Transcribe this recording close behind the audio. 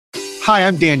Hi,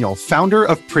 I'm Daniel, founder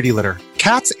of Pretty Litter.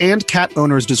 Cats and cat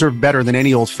owners deserve better than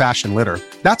any old-fashioned litter.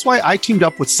 That's why I teamed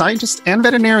up with scientists and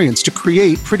veterinarians to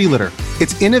create Pretty Litter.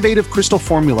 Its innovative crystal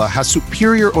formula has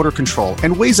superior odor control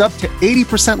and weighs up to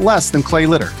 80% less than clay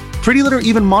litter. Pretty Litter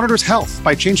even monitors health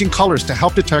by changing colors to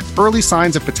help detect early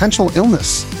signs of potential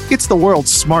illness. It's the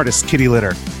world's smartest kitty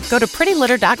litter. Go to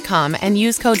prettylitter.com and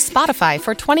use code SPOTIFY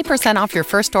for 20% off your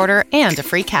first order and a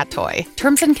free cat toy.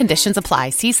 Terms and conditions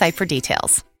apply. See site for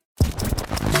details.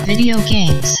 Video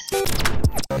games.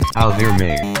 How they're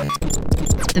made.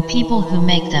 The people who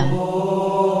make them.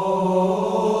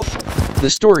 The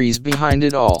stories behind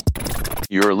it all.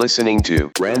 You're listening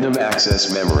to Random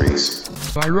Access Memories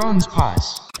by Ron's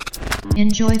Pies.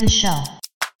 Enjoy the show.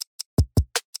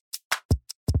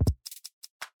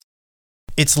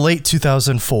 It's late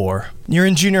 2004. You're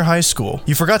in junior high school.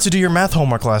 You forgot to do your math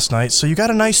homework last night, so you got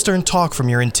a nice stern talk from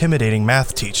your intimidating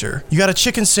math teacher. You got a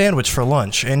chicken sandwich for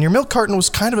lunch, and your milk carton was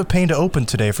kind of a pain to open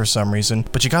today for some reason,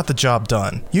 but you got the job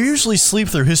done. You usually sleep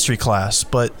through history class,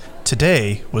 but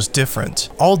today was different.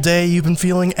 All day you've been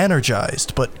feeling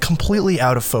energized, but completely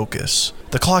out of focus.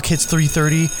 The clock hits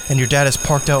 3:30, and your dad is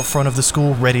parked out front of the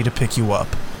school ready to pick you up.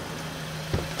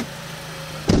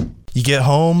 You get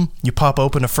home, you pop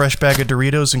open a fresh bag of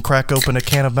Doritos and crack open a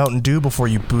can of Mountain Dew before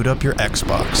you boot up your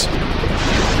Xbox.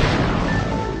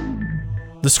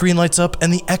 The screen lights up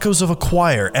and the echoes of a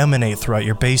choir emanate throughout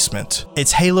your basement.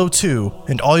 It's Halo 2,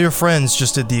 and all your friends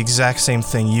just did the exact same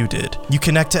thing you did. You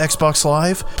connect to Xbox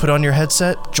Live, put on your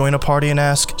headset, join a party and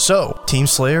ask, so, Team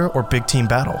Slayer or Big Team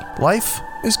Battle? Life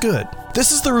is good.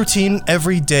 This is the routine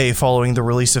every day following the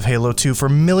release of Halo 2 for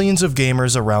millions of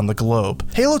gamers around the globe.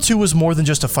 Halo 2 was more than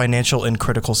just a financial and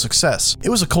critical success. It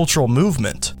was a cultural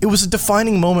movement. It was a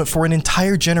defining moment for an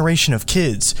entire generation of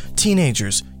kids,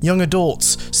 teenagers, young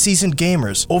adults, seasoned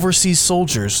gamers, overseas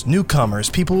soldiers, newcomers,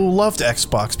 people who loved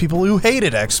Xbox, people who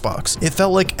hated Xbox. It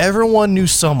felt like everyone knew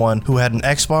someone who had an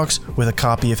Xbox with a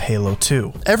copy of Halo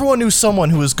 2. Everyone knew someone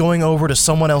who was going over to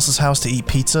someone else's house to eat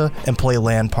pizza and play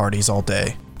LAN parties all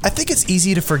day. I think it's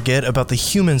easy to forget about the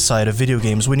human side of video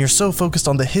games when you're so focused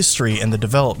on the history and the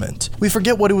development. We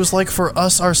forget what it was like for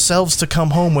us ourselves to come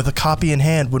home with a copy in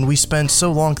hand when we spend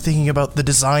so long thinking about the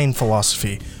design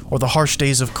philosophy or the harsh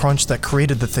days of crunch that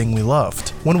created the thing we loved.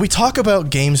 When we talk about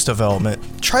games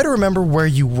development, try to remember where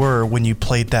you were when you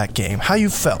played that game, how you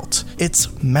felt.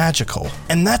 It's magical.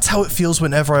 And that's how it feels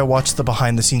whenever I watch the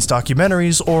behind-the-scenes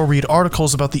documentaries or read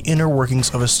articles about the inner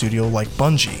workings of a studio like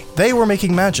Bungie. They were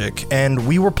making magic, and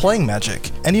we were playing magic.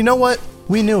 And you know what?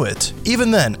 We knew it.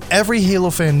 Even then, every Halo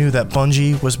fan knew that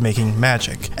Bungie was making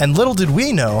magic. And little did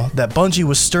we know that Bungie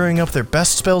was stirring up their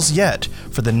best spells yet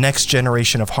for the next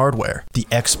generation of hardware, the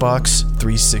Xbox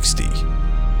 360.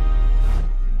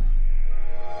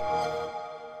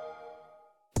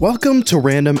 Welcome to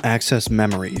Random Access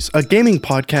Memories, a gaming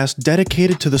podcast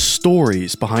dedicated to the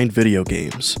stories behind video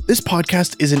games. This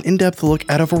podcast is an in-depth look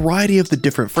at a variety of the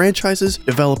different franchises,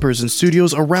 developers, and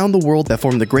studios around the world that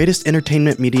form the greatest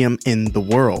entertainment medium in the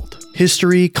world.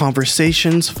 History,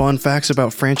 conversations, fun facts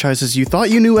about franchises you thought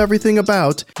you knew everything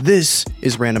about. This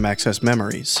is Random Access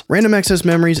Memories. Random Access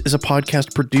Memories is a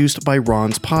podcast produced by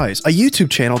Ron's Pies, a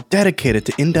YouTube channel dedicated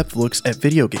to in-depth looks at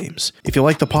video games. If you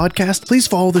like the podcast, please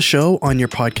follow the show on your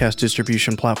podcast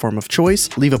distribution platform of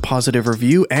choice, leave a positive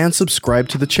review, and subscribe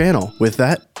to the channel. With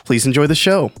that, please enjoy the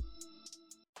show.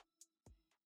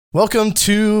 Welcome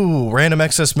to Random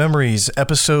Access Memories,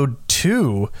 Episode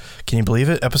 2. Can you believe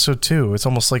it? Episode 2. It's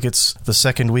almost like it's the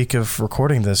second week of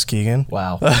recording this, Keegan.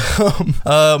 Wow.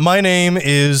 My name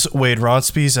is Wade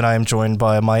Ronspies, and I am joined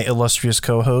by my illustrious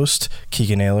co-host,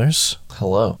 Keegan Ehlers.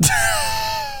 Hello.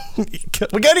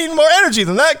 We gotta need more energy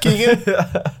than that, Keegan.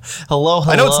 Hello.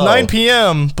 I know it's 9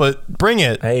 p.m., but bring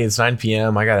it. Hey, it's 9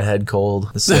 p.m. I got a head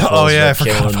cold. Oh yeah, I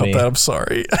forgot about that. I'm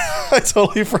sorry. I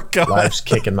totally forgot. Life's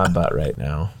kicking my butt right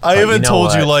now. I even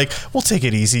told you, like, we'll take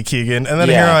it easy, Keegan. And then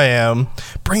here I am.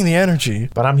 Bring the energy.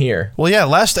 But I'm here. Well, yeah,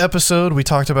 last episode we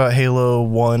talked about Halo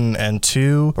 1 and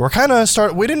 2.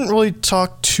 We didn't really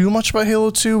talk too much about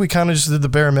Halo 2. We kind of just did the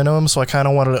bare minimum, so I kind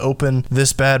of wanted to open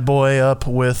this bad boy up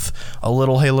with a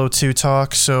little Halo 2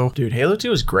 talk. So, dude, Halo 2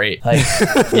 was great. Like,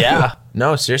 yeah.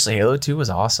 No, seriously, Halo 2 was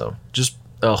awesome. Just,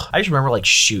 I just remember, like,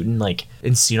 shooting, like,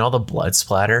 and seeing all the blood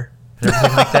splatter and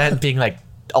everything like that, and being like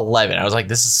 11. I was like,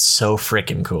 this is so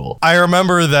freaking cool. I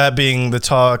remember that being the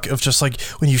talk of just like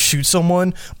when you shoot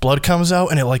someone, blood comes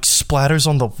out and it like splatters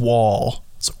on the wall.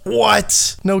 It's like,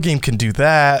 what? No game can do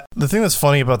that. The thing that's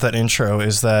funny about that intro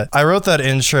is that I wrote that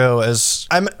intro as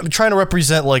I'm trying to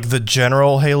represent like the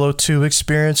general Halo 2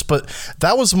 experience, but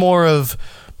that was more of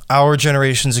our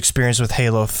generation's experience with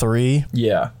Halo 3.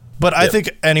 Yeah. But I think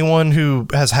anyone who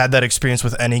has had that experience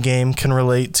with any game can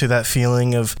relate to that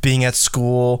feeling of being at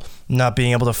school, not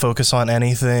being able to focus on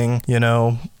anything, you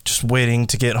know, just waiting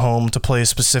to get home to play a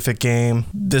specific game.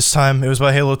 This time it was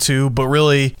about Halo 2, but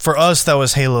really for us that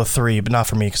was Halo 3, but not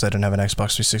for me because I didn't have an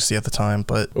Xbox 360 at the time.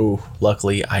 But Ooh,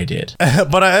 luckily I did.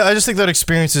 but I just think that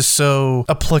experience is so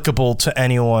applicable to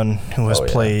anyone who has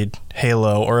played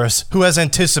Halo or who has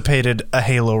anticipated a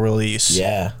Halo release.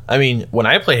 Yeah. I mean, when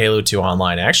I played Halo 2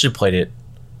 online, I actually played it,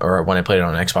 or when I played it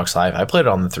on Xbox Live, I played it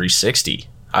on the 360.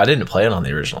 I didn't play it on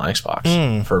the original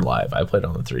Xbox for live. I played it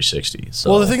on the 360.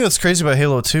 So. Well, the thing that's crazy about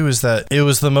Halo 2 is that it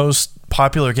was the most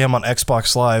popular game on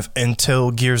Xbox Live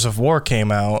until Gears of War came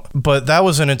out, but that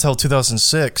wasn't until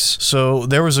 2006. So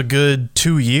there was a good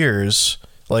 2 years.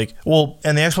 And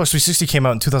the Xbox 360 came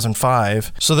out in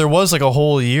 2005. So there was like a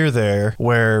whole year there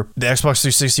where the Xbox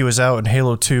 360 was out and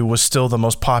Halo 2 was still the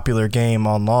most popular game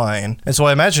online. And so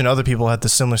I imagine other people had the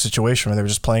similar situation where they were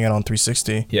just playing it on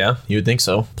 360. Yeah, you would think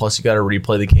so. Plus, you got to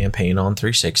replay the campaign on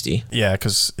 360. Yeah,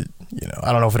 because,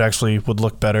 I don't know if it actually would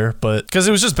look better, but because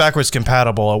it was just backwards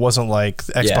compatible. It wasn't like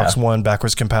Xbox One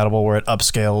backwards compatible where it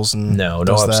upscales and no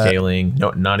upscaling,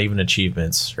 no, not even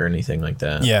achievements or anything like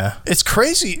that. Yeah, it's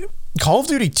crazy. Call of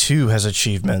Duty 2 has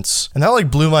achievements, and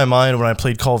that blew my mind when I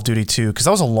played Call of Duty 2 because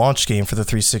that was a launch game for the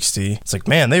 360. It's like,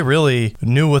 man, they really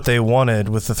knew what they wanted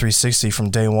with the 360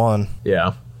 from day one.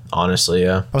 Yeah. Honestly,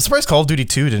 yeah. I'm surprised Call of Duty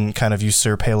 2 didn't kind of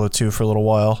usurp Halo 2 for a little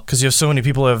while, because you have so many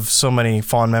people who have so many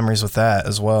fond memories with that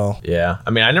as well. Yeah. I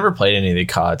mean, I never played any of the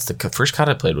CODs. The first COD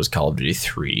I played was Call of Duty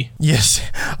 3. Yes.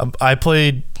 I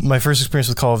played, my first experience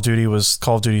with Call of Duty was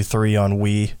Call of Duty 3 on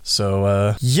Wii.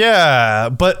 So, yeah.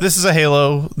 But this is a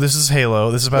Halo. This is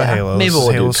Halo. This is about Halo. Maybe this we'll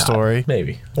is Halo do COD. story.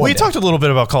 Maybe. We talked a little bit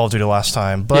about Call of Duty last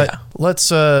time, but let's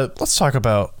talk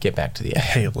about get back to the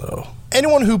Halo.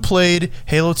 Anyone who played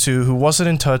Halo 2 who wasn't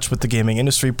in touch with the gaming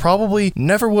industry probably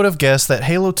never would have guessed that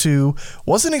Halo 2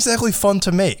 wasn't exactly fun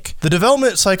to make. The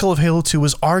development cycle of Halo 2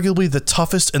 was arguably the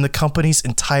toughest in the company's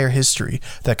entire history,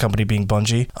 that company being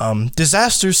Bungie.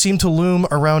 Disasters seemed to loom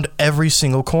around every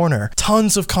single corner.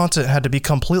 Tons of content had to be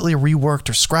completely reworked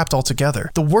or scrapped altogether.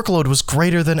 The workload was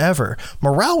greater than ever.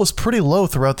 Morale was pretty low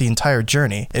throughout the entire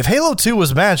journey. If Halo 2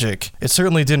 was magic, it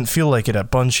certainly didn't feel like it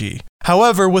at Bungie.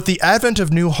 However, with the advent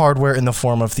of new hardware in the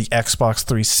form of the Xbox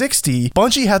 360,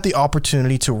 Bungie had the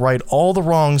opportunity to right all the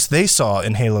wrongs they saw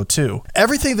in Halo 2.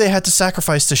 Everything they had to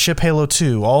sacrifice to ship Halo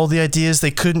 2, all the ideas they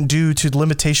couldn't do to the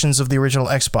limitations of the original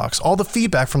Xbox, all the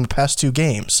feedback from the past two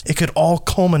games, it could all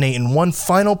culminate in one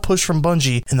final push from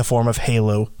Bungie in the form of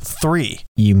Halo 3.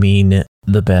 You mean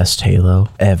the best Halo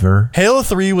ever? Halo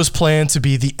 3 was planned to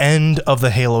be the end of the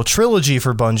Halo trilogy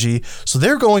for Bungie, so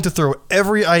they're going to throw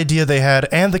every idea they had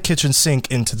and the kitchen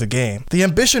sink into the game. The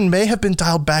ambition may have been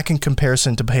dialed back in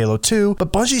comparison to Halo 2,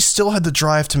 but Bungie still had the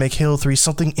drive to make Halo 3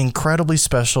 something incredibly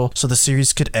special so the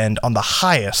series could end on the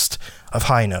highest of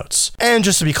high notes. And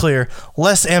just to be clear,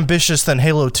 less ambitious than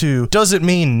Halo 2 doesn't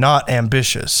mean not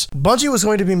ambitious. Bungie was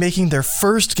going to be making their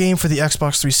first game for the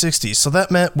Xbox 360, so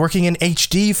that meant working in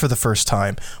HD for the first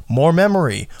time, more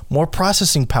memory, more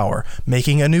processing power,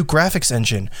 making a new graphics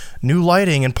engine, new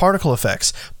lighting and particle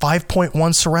effects,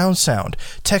 5.1 surround sound,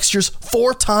 textures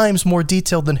 4 times more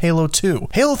detailed than Halo 2.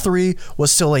 Halo 3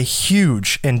 was still a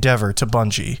huge endeavor to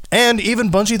Bungie. And even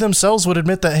Bungie themselves would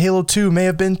admit that Halo 2 may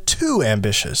have been too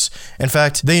ambitious. In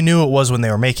fact, they knew it was when they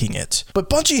were making it. But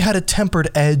Bungie had a tempered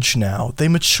edge now. They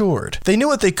matured. They knew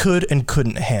what they could and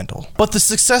couldn't handle. But the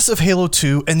success of Halo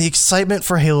 2 and the excitement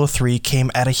for Halo 3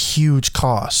 came at a huge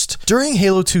cost. During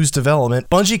Halo 2's development,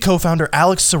 Bungie co-founder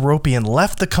Alex Seropian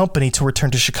left the company to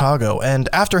return to Chicago, and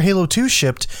after Halo 2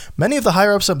 shipped, many of the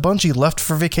higher-ups at Bungie left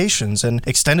for vacations and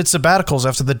extended sabbaticals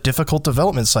after the difficult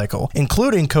development cycle,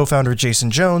 including co-founder Jason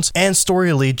Jones and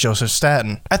story lead Joseph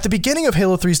Staten. At the beginning of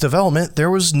Halo 3's development, there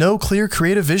was no clear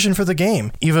creative vision for the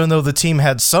game, even though the team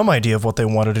had some idea of what they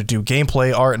wanted to do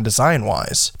gameplay, art, and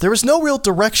design-wise. There was no real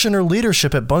direction or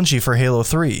leadership at Bungie for Halo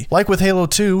 3. Like with Halo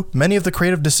 2, many of the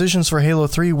creative decisions for Halo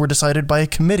 3 were decided by a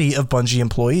committee of Bungie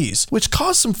employees, which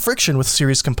caused some friction with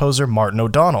series composer Martin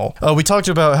O'Donnell. We talked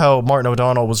about how Martin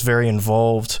O'Donnell was very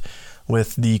involved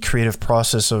with the creative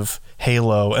process of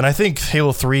Halo, and I think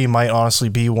Halo 3 might honestly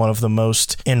be one of the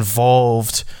most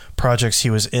involved projects he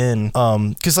was in,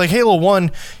 because like Halo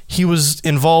 1, he was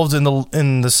involved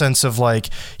in the sense of like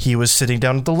he was sitting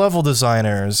down with the level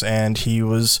designers and he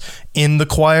was in the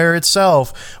choir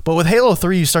itself. But with Halo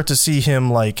 3, you start to see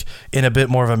him like in a bit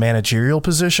more of a managerial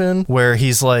position where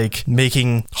he's like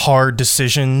making hard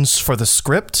decisions for the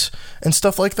script and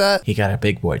stuff like that. He got a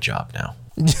big boy job now.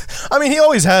 I mean, he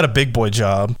always had a big boy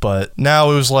job, but now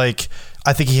it was like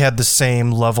I think he had the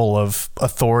same level of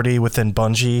authority within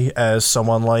Bungie as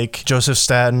someone like Joseph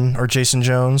Staten or Jason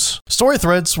Jones. Story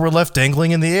threads were left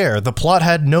dangling in the air. The plot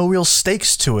had no real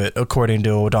stakes to it, according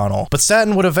to O'Donnell. But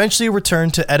Staten would eventually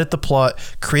return to edit the plot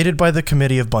created by the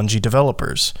committee of Bungie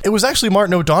developers. It was actually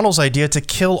Martin O'Donnell's idea to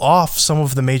kill off some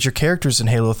of the major characters in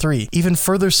Halo 3, even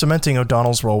further cementing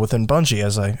O'Donnell's role within Bungie,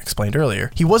 as I explained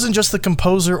earlier. He wasn't just the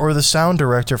composer or the sound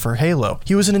director for Halo.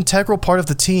 He was an integral part of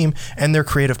the team and their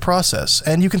creative process,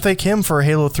 and you can thank him for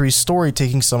Halo 3's story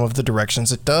taking some of the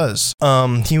directions it does.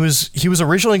 He was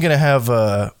originally going to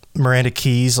have Miranda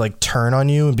Keyes like turn on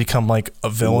you and become like a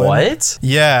villain. What?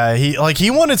 Yeah, he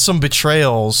wanted some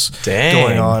betrayals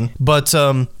going on, but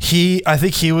I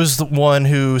think he was the one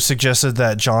who suggested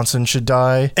that Johnson should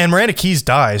die, and Miranda Keyes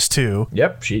dies too.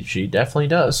 Yep, she definitely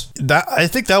does. I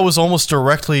think that was almost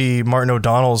directly Martin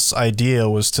O'Donnell's idea,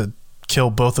 was to kill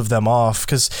both of them off,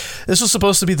 because this was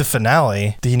supposed to be the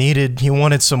finale. He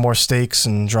wanted some more stakes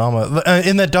and drama.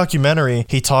 In that documentary,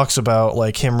 he talks about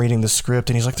like him reading the script,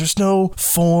 and he's like, there's no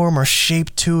form or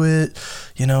shape to it.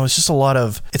 You know, it's just a lot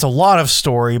of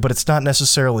story, but it's not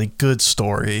necessarily good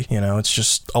story. You know, it's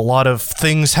just a lot of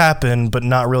things happen, but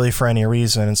not really for any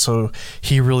reason. And so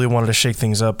he really wanted to shake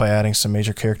things up by adding some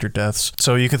major character deaths.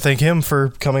 So you could thank him for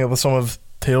coming up with some of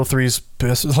Halo 3's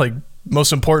best, like,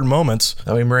 most important moments.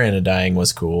 I mean, Miranda dying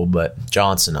was cool, but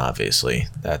Johnson, obviously,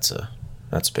 that's a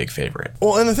big favorite.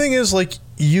 Well, and the thing is, like,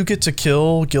 you get to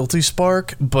kill Guilty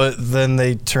Spark, but then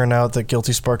they turn out that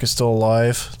Guilty Spark is still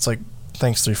alive. It's like,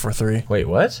 thanks 343. Wait,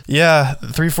 what? Yeah,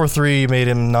 343 made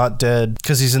him not dead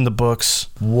because he's in the books.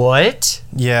 What?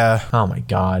 Yeah. Oh my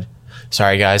god.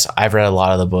 Sorry guys, I've read a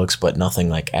lot of the books, but nothing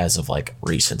like as of like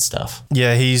recent stuff.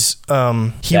 Yeah, he was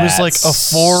like a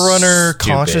Forerunner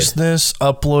consciousness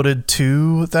uploaded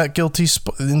to that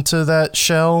into that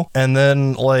shell, and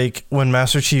then like when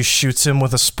Master Chief shoots him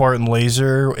with a Spartan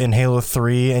laser in Halo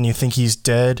 3 and you think he's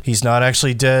dead, he's not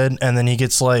actually dead, and then he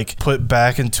gets like put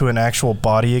back into an actual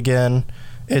body again.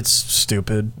 It's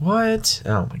stupid. What?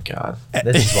 Oh my god.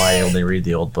 This is why I only read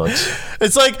the old books.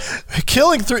 It's like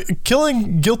killing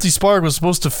Guilty Spark was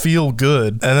supposed to feel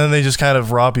good, and then they just kind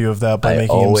of rob you of that by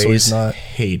making him so he's not.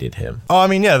 Hated him. Oh, I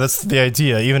mean, yeah, that's the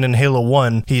idea. Even in Halo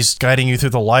 1, he's guiding you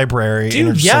through the library. Dude,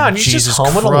 and yeah, like, and he's Jesus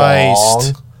just humming Christ.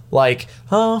 along. Like,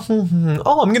 I'm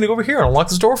gonna go over here and unlock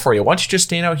this door for you. Why don't you just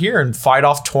stand out here and fight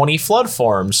off 20 flood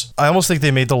forms? I almost think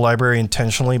they made the library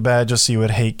intentionally bad just so you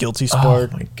would hate Guilty Spark.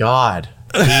 Oh my god.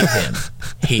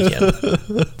 Hate him.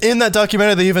 In that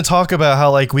documentary, they even talk about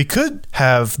how like we could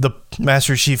have the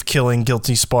Master Chief killing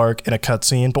Guilty Spark in a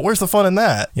cutscene, but where's the fun in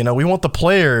that? You know, we want the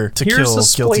player to kill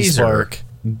Guilty Spark.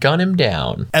 Gun him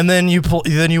down, and then you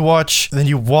watch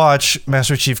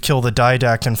Master Chief kill the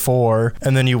Didact in 4,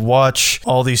 and then you watch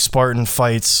all these Spartan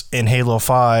fights in Halo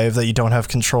 5 that you don't have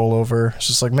control over. It's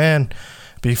just like, man,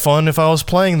 be fun if I was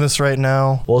playing this right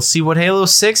now. We'll see what Halo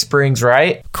 6 brings,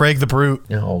 right? Craig the Brute.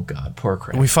 Oh god, poor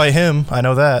Craig. We fight him, I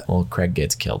know that. Well, Craig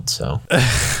gets killed, so.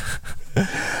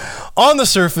 On the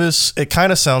surface, it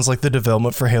kind of sounds like the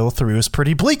development for Halo 3 was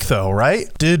pretty bleak though, right?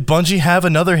 Did Bungie have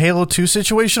another Halo 2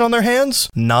 situation on their hands?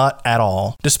 Not at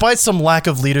all. Despite some lack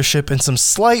of leadership and some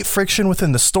slight friction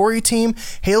within the story team,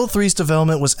 Halo 3's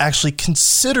development was actually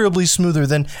considerably smoother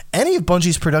than any of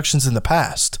Bungie's productions in the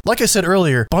past. Like I said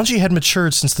earlier, Bungie had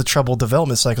matured since the troubled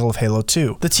development cycle of Halo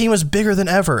 2. The team was bigger than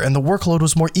ever, and the workload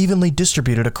was more evenly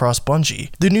distributed across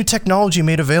Bungie. The new technology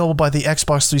made available by the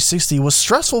Xbox 360 was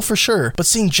stressful for sure, but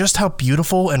seeing just how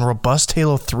beautiful and robust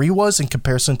Halo 3 was in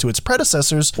comparison to its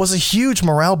predecessors was a huge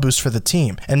morale boost for the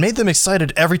team, and made them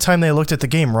excited every time they looked at the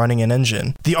game running an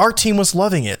engine. The art team was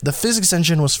loving it, the physics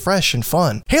engine was fresh and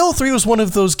fun. Halo 3 was one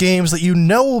of those games that you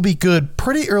know will be good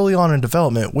pretty early on in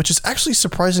development, which is actually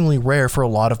surprisingly rare for a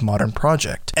lot of modern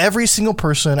projects. Every single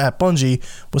person at Bungie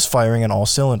was firing on all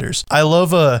cylinders. I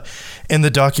love in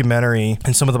the documentary,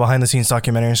 in some of the behind the scenes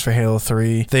documentaries for Halo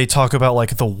 3, they talk about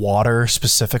like the water,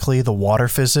 specifically the water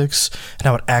physics, and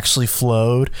how it actually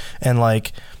flowed, and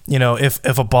like, you know, if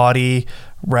a body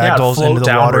ragdolls into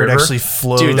the water, it actually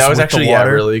flows. Dude, that was actually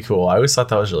really cool. I always thought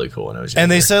that was really cool when I was younger.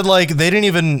 And they said like they didn't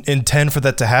even intend for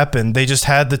that to happen. They just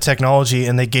had the technology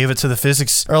and they gave it to the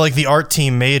physics, or like the art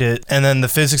team made it, and then the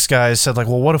physics guys said like,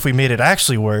 well, what if we made it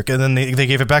actually work? And then they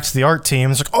gave it back to the art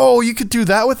team. It's like, oh, you could do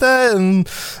that with that, and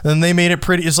then they made it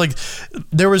pretty. It's like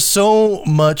there was so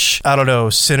much, I don't know,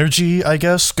 synergy, I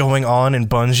guess, going on in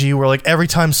Bungie, where like every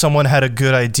time someone had a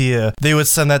good idea, they would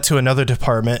send that to another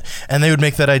department and they would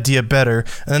make that idea better.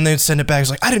 And then they'd send it back. It's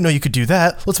like, I didn't know you could do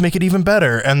that. Let's make it even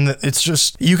better. And it's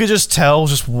just, you could just tell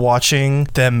just watching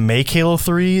them make Halo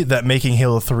 3 that making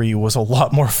Halo 3 was a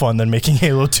lot more fun than making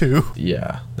Halo 2.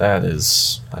 Yeah, that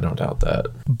is, I don't doubt that.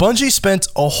 Bungie spent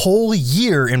a whole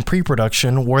year in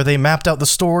pre-production where they mapped out the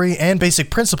story and basic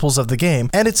principles of the game,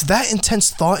 and it's that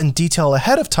intense thought and detail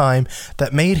ahead of time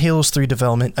that made Halo's 3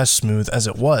 development as smooth as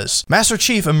it was. Master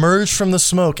Chief emerged from the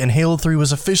smoke, and Halo 3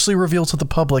 was officially revealed to the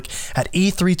public at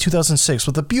E3 2006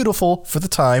 with a beautiful, for the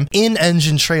time,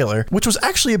 in-engine trailer, which was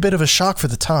actually a bit of a shock for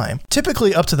the time.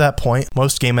 Typically, up to that point,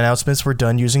 most game announcements were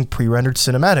done using pre-rendered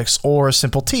cinematics or a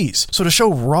simple tease. So to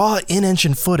show raw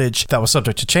in-engine footage, that was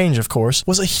subject to change of course,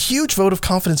 was a huge vote of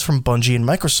confidence from Bungie and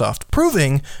Microsoft,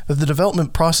 proving that the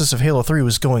development process of Halo 3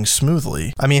 was going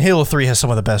smoothly. I mean, Halo 3 has some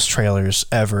of the best trailers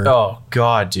ever. Oh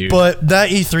god, dude. But that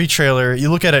E3 trailer, you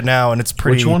look at it now and it's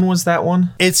pretty... Which one was that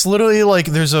one? It's literally like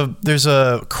there's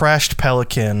a crashed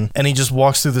Pelican and he just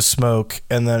walks through the smoke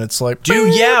and then it's like...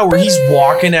 Dude, yeah, where he's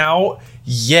walking out.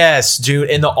 Yes,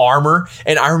 dude, in the armor.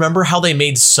 And I remember how they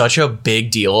made such a big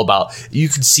deal about, you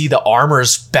could see the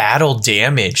armor's battle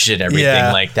damage and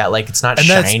everything like that. Like, it's not and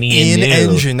shiny that's and new.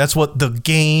 in-engine. That's what the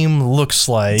game looks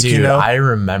like, Dude, you know? I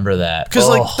remember that. Because,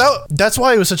 like, that's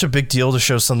why it was such a big deal to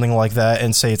show something like that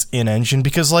and say it's in-engine.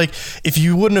 Because, like, if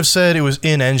you wouldn't have said it was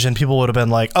in-engine, people would have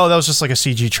been like, oh, that was just like a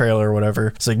CG trailer or whatever.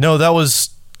 It's like, no, that was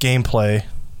gameplay.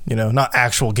 You know, not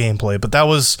actual gameplay, but that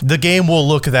was, the game will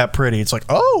look that pretty. It's like,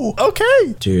 oh,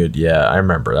 okay. Dude, yeah, I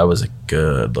remember. That was a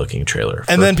good looking trailer.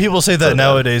 And then people say that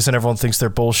nowadays and everyone thinks they're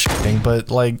bullshitting,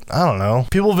 but like, I don't know.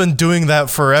 People have been doing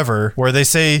that forever, where they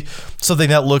say something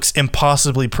that looks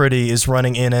impossibly pretty is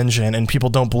running in-engine and people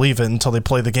don't believe it until they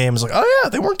play the game. It's like, oh yeah,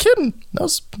 they weren't kidding. That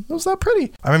was that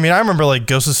pretty. I mean, I remember like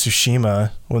Ghost of Tsushima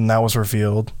when that was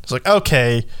revealed. It's like,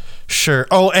 okay, sure.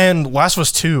 Oh, and Last of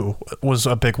Us 2 was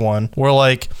a big one where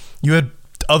like you had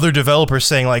other developers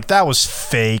saying like that was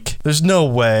fake, there's no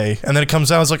way, and then it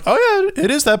comes out, it's like, oh yeah,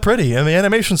 it is that pretty and the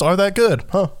animations are that good,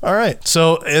 huh? All right.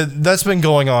 So that's been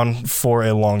going on for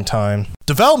a long time.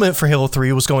 Development for Halo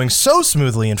 3 was going so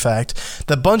smoothly, in fact,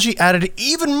 that Bungie added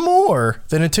even more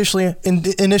than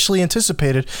initially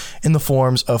anticipated in the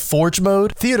forms of Forge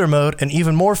mode, Theater mode, and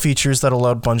even more features that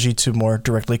allowed Bungie to more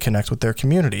directly connect with their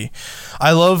community.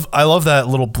 I love that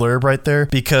little blurb right there,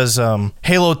 because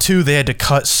Halo 2, they had to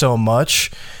cut so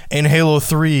much. In Halo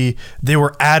 3, they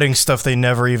were adding stuff they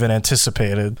never even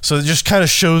anticipated. So it just kind of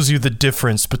shows you the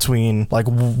difference between like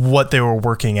what they were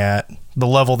working at, the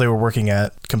level they were working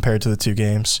at compared to the two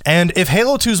games. And if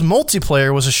Halo 2's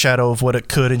multiplayer was a shadow of what it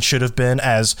could and should have been,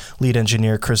 as lead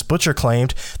engineer Chris Butcher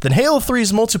claimed, then Halo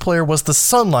 3's multiplayer was the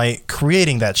sunlight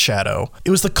creating that shadow.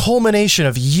 It was the culmination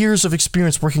of years of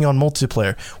experience working on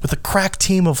multiplayer, with a crack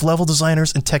team of level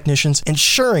designers and technicians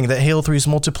ensuring that Halo 3's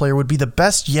multiplayer would be the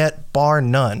best yet, bar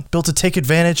none, built to take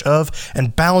advantage of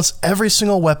and balance every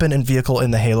single weapon and vehicle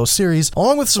in the Halo series,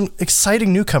 along with some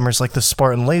exciting newcomers like the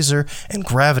Spartan Laser and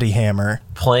Gravity Hammer.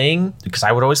 Playing, because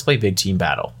I would always play Big Team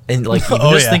Battle, and like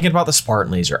even thinking about the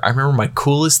Spartan Laser, I remember my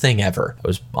coolest thing ever. I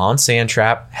was on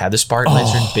Sandtrap, had the Spartan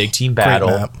Laser in Big Team Battle.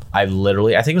 I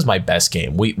think it was my best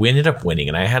game. We ended up winning,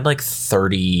 and I had like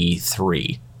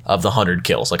 33 of the 100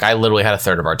 kills. Like I literally had a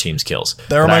third of our team's kills.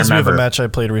 That reminds me of a match I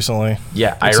played recently.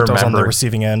 Yeah, I remember I was on the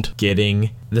receiving end getting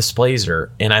this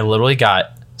Blazer, and I literally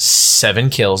got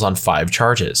 7 kills on 5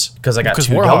 charges because I got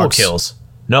 2 double kills.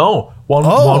 No, one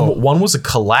was a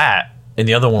Collat and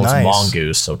the other one was a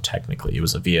Mongoose, so technically it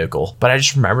was a vehicle. But I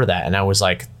just remember that, and I was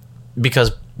like,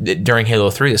 because during Halo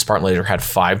 3, the Spartan Laser had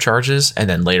 5 charges, and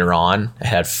then later on it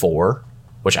had 4,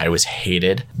 which I always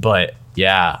hated. But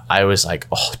yeah, I was like,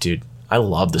 oh, dude, I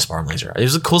love the Spartan Laser. It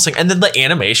was the coolest thing. And then the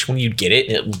animation when you'd get it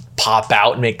and it would pop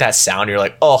out and make that sound, you're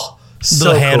like, oh,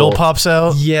 so the handle cool. pops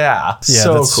out. Yeah,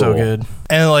 so that's cool. So good.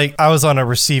 And like I was on a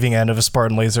receiving end of a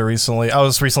Spartan Laser recently. I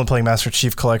was recently playing Master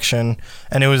Chief Collection,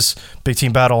 and it was Big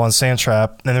Team Battle on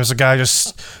Sandtrap, and there was a guy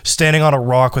just standing on a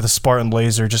rock with a Spartan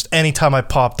Laser. Just anytime I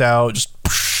popped out, just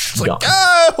it's like,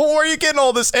 where are you getting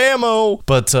all this ammo?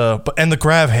 But and the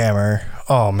Grav Hammer.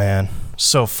 Oh man.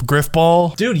 So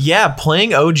Griffball, dude, yeah,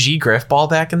 playing OG Griffball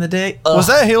back in the day. Was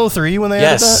that Halo 3 when they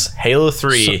added that? Yes, Halo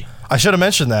 3. So, I should have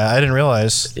mentioned that. I didn't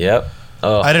realize. Yep.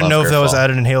 Oh, I didn't know if that was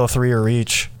added in Halo 3 or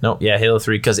Reach. No, yeah, Halo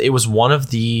 3, because it was one of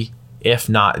the, if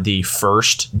not the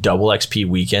first double XP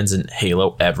weekends in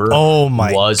Halo ever. Oh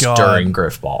my God. During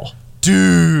Griffball.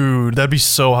 Dude, that'd be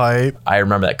so hype. I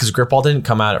remember that because Griffball didn't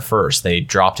come out at first. They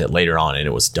dropped it later on, and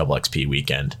it was double XP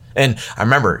weekend. And I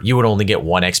remember you would only get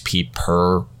 1 XP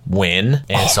per win,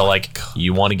 and so like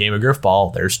you won a game of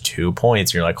Griffball, there's 2 points.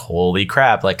 And you're like, holy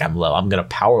crap! Like I'm gonna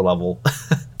power level.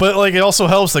 But like, it also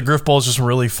helps that Griff Ball is just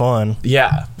really fun.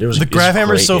 Yeah, The grab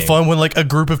hammer is so fun when like a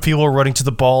group of people are running to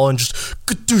the ball and just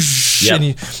and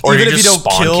even if you don't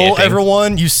kill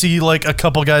everyone, you see like a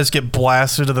couple guys get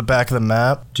blasted to the back of the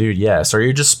map. Dude, yeah. So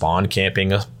you're just spawn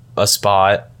camping a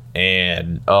spot,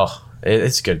 and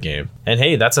it's a good game. And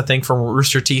hey, that's a thing from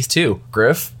Rooster Teeth too.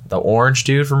 Griff, the orange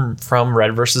dude from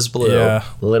Red versus Blue,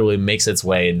 literally makes its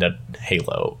way into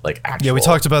Halo. Like, actual. Yeah, we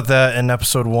talked about that in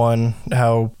episode 1.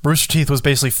 How Rooster Teeth was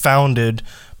basically founded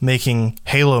making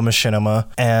Halo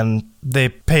Machinima, and they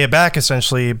pay it back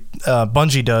essentially.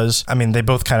 Bungie does. I mean, they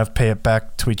both kind of pay it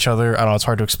back to each other. I don't know, it's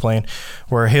hard to explain.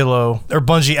 Where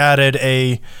Bungie added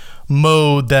a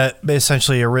mode that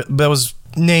essentially that was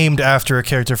named after a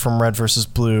character from Red versus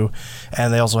Blue,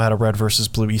 and they also had a Red versus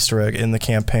Blue Easter egg in the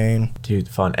campaign. Dude,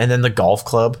 fun. And then the golf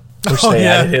club, which they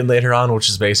added in later on, which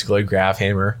is basically a grab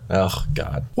hammer. Oh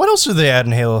god. What else did they add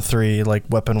in Halo 3, like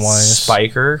weapon wise?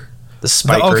 Spiker, the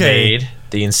spike grenade,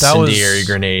 the incendiary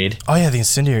grenade. Oh yeah, the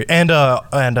incendiary, and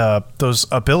those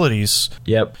abilities.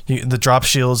 Yep. The drop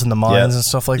shields and the mines and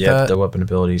stuff like that. The weapon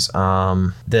abilities.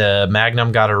 The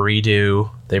Magnum got a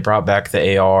redo. They brought back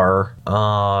the AR.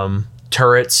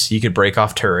 Turrets, you could break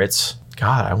off turrets.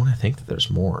 God, I want to think that there's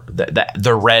more.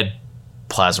 The red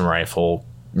plasma rifle.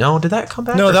 No, did that come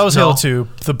back? No, that was Halo 2.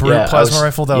 The Brute plasma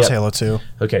rifle, that was Halo 2.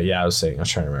 Okay, yeah, I was trying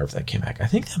to remember if that came back. I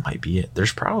think that might be it.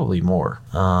 There's probably more.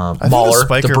 I think the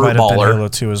Spiker might have been Halo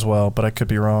 2 as well, but I could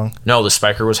be wrong. No, the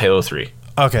Spiker was Halo 3.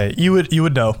 Okay, you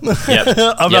would know. Yep.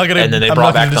 I'm not gonna. And then they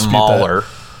brought back the Mauler,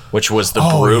 which was the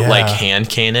Brute like hand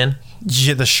cannon.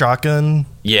 Yeah, the shotgun.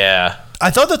 Yeah. I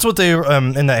thought that's what they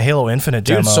in that Halo Infinite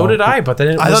demo. Dude, so did I, but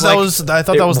then I thought that was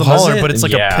the Mauler, but it's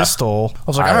like a pistol. I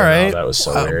was like, all right, that was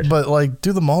so weird. But like,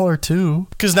 do the Mauler too,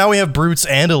 because now we have Brutes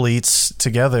and Elites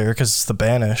together because it's the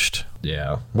Banished.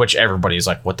 Yeah, which everybody's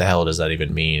like, what the hell does that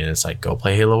even mean? And it's like, go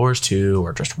play Halo Wars 2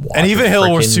 or just watch. And even Halo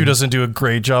Wars 2 doesn't do a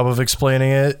great job of explaining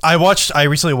it. I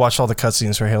recently watched all the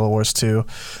cutscenes for Halo Wars 2,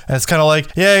 and it's kind of like,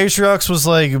 yeah, Atriox was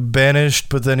like banished,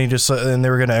 but then and they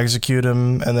were going to execute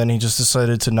him, and then he just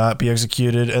decided to not be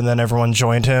executed, and then everyone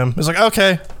joined him. It was like,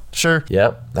 okay, sure.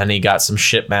 Yep. Then he got some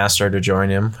shipmaster to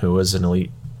join him, who was an elite.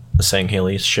 Saying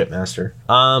Haley's shipmaster.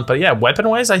 But yeah, weapon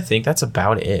wise, I think that's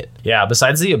about it. Yeah,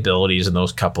 besides the abilities and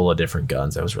those couple of different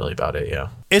guns, that was really about it. Yeah.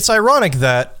 It's ironic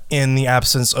that, in the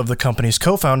absence of the company's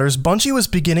co-founders, Bungie was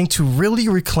beginning to really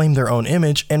reclaim their own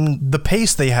image and the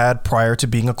pace they had prior to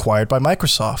being acquired by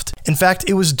Microsoft. In fact,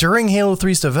 it was during Halo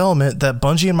 3's development that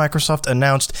Bungie and Microsoft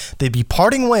announced they'd be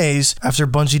parting ways after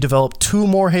Bungie developed 2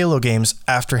 more Halo games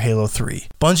after Halo 3.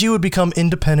 Bungie would become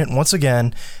independent once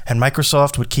again, and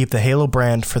Microsoft would keep the Halo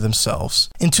brand for themselves.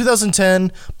 In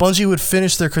 2010, Bungie would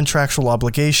finish their contractual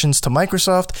obligations to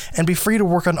Microsoft and be free to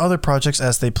work on other projects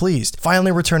as they pleased,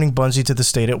 finally returning Bungie to the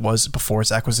state it was before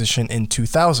its acquisition in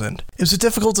 2000. It was a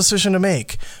difficult decision to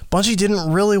make. Bungie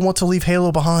didn't really want to leave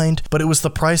Halo behind, but it was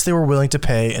the price they were willing to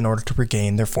pay in order to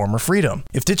regain their former freedom.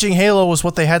 If ditching Halo was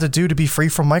what they had to do to be free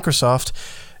from Microsoft,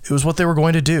 it was what they were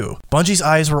going to do. Bungie's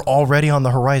eyes were already on the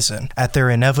horizon, at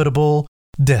their inevitable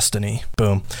destiny.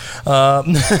 Boom.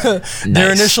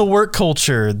 Their initial work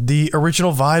culture, the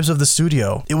original vibes of the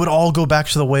studio, it would all go back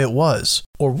to the way it was.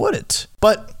 Or would it?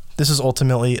 But this is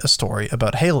ultimately a story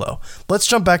about Halo. Let's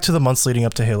jump back to the months leading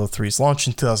up to Halo 3's launch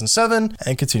in 2007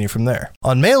 and continue from there.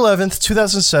 On May 11th,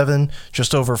 2007,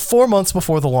 just over 4 months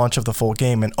before the launch of the full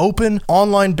game, an open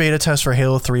online beta test for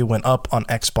Halo 3 went up on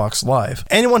Xbox Live.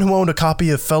 Anyone who owned a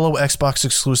copy of fellow Xbox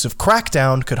exclusive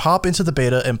Crackdown could hop into the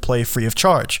beta and play free of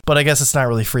charge. But I guess it's not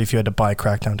really free if you had to buy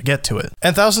Crackdown to get to it.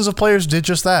 And thousands of players did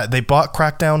just that. They bought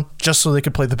Crackdown just so they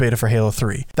could play the beta for Halo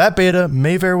 3. That beta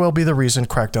may very well be the reason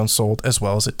Crackdown sold as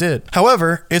well as it did.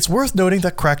 However, it's worth noting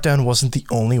that Crackdown wasn't the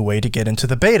only way to get into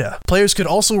the beta. Players could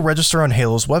also register on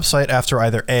Halo's website after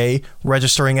either A,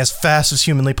 registering as fast as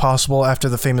humanly possible after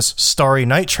the famous Starry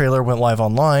Night trailer went live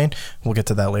online, we'll get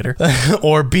to that later,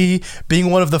 or B, being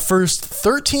one of the first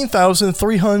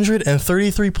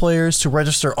 13,333 players to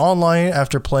register online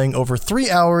after playing over 3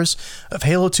 hours of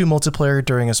Halo 2 multiplayer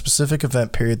during a specific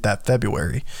event period that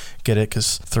February. Get it?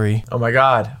 Because 3. Oh my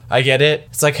god, I get it.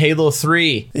 It's like Halo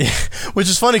 3. Yeah, which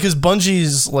is funny because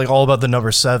Bungie's like all about the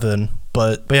number 7.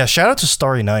 But yeah, shout out to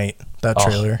Starry Night, that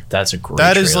trailer. That's a great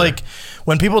That trailer. is like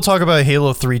When people talk about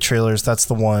Halo 3 trailers, that's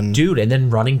the one. Dude, and then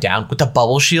running down with the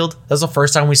bubble shield. That was the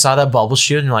first time we saw that bubble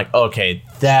shield, and you're like, okay,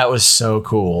 that was so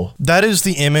cool. That is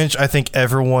the image I think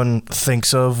everyone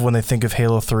thinks of when they think of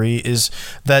Halo 3, is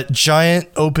that giant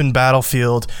open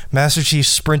battlefield, Master Chief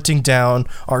sprinting down,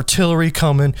 artillery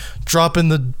coming, dropping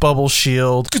the bubble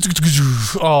shield.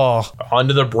 Oh,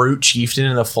 Onto the brute chieftain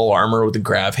in the full armor with the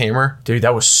grav hammer. Dude,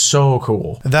 that was so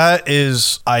cool. that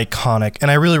is iconic. And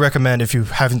I really recommend, if you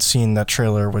haven't seen that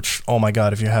trailer, which, oh my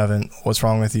God, if you haven't, what's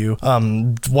wrong with you?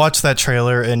 Watch that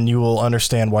trailer and you will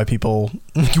understand why people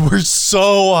were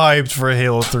so hyped for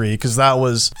Halo 3, because that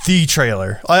was the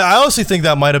trailer. I honestly think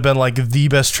that might have been like the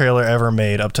best trailer ever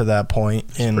made up to that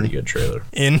point in Pretty good trailer.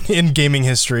 in gaming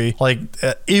history. Like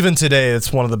even today,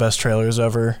 it's one of the best trailers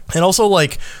ever. And also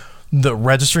like the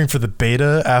registering for the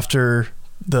beta after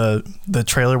the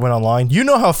trailer went online. You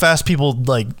know how fast people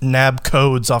like nab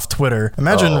codes off Twitter.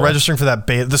 Imagine registering for that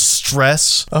beta. The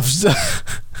stress of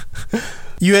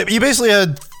you basically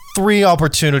had 3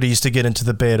 opportunities to get into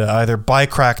the beta: either buy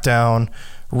Crackdown,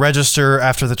 register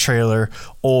after the trailer,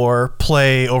 or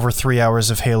play over 3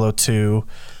 hours of Halo 2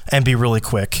 and be really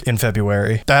quick in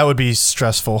February. That would be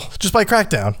stressful. Just buy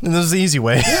Crackdown, and this is the easy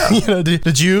way. You know,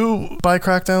 did you buy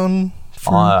Crackdown?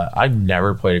 I've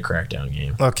never played a Crackdown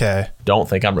game. Okay. Don't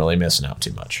think I'm really missing out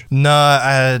too much.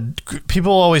 Nah,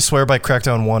 people always swear by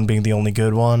Crackdown 1 being the only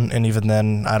good one, and even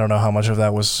then, I don't know how much of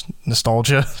that was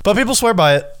nostalgia. But people swear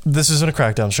by it. This isn't a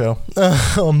Crackdown show.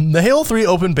 The Halo 3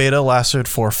 open beta lasted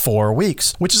for 4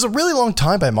 weeks, which is a really long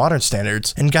time by modern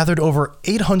standards, and gathered over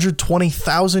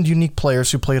 820,000 unique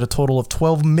players who played a total of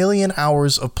 12 million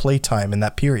hours of playtime in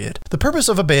that period. The purpose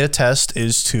of a beta test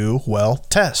is to, well,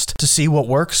 test. To see what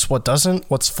works, what doesn't,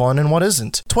 what's fun, and what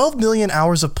isn't. 12 million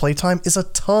hours of playtime is a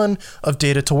ton of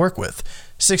data to work with.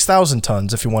 6,000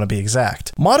 tons if you want to be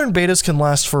exact. Modern betas can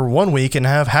last for 1 week and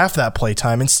have half that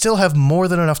playtime and still have more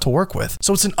than enough to work with.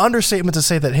 So it's an understatement to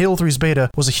say that Halo 3's beta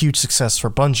was a huge success for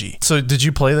Bungie. So did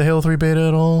you play the Halo 3 beta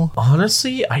at all?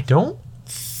 Honestly, I don't.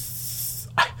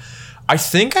 I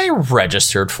think I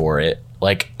registered for it.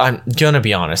 Like, I'm gonna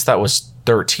be honest, that was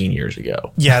 13 years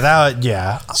ago.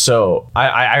 Yeah. So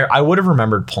I would have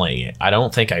remembered playing it. I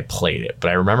don't think I played it, but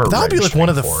I remember That would be like one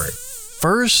of the for it.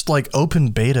 first like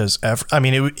open betas ever. I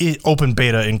mean, it open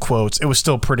beta in quotes. It was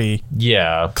still pretty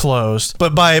closed,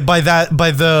 but by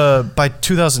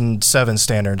 2007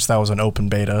 standards, that was an open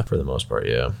beta For the most part,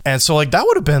 yeah. And so like that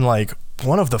would have been like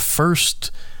one of the first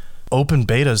open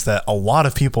betas that a lot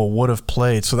of people would have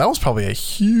played. So that was probably a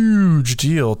huge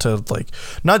deal to like,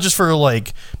 not just for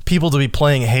like people to be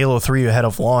playing Halo 3 ahead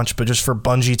of launch, but just for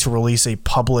Bungie to release a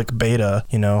public beta.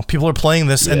 You know, people are playing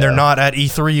this and they're not at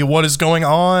E3. What is going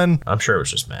on? I'm sure it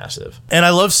was just massive. And I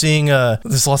love seeing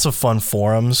there's lots of fun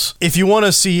forums. If you want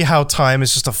to see how time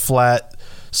is just a flat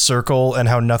circle and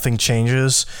how nothing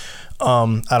changes,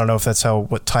 I don't know if that's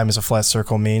what time is a flat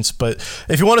circle means, but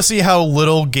if you want to see how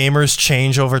little gamers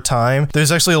change over time,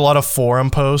 there's actually a lot of forum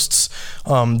posts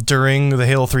during the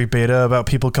Halo 3 beta about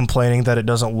people complaining that it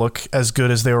doesn't look as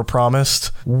good as they were promised.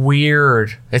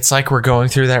 Weird. It's like we're going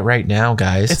through that right now,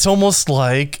 guys. It's almost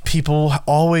like people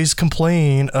always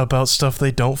complain about stuff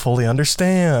they don't fully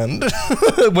understand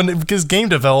because game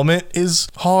development is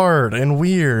hard and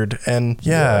weird, and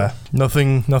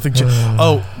nothing.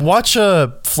 Watch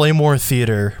Flame War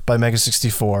Theater by Mega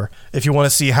 64 if you want to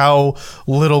see how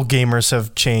little gamers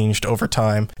have changed over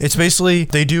time. It's basically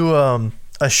they do a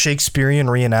Shakespearean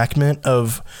reenactment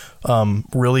of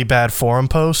really bad forum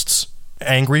posts,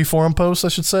 angry forum posts I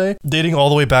should say, dating all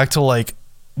the way back to like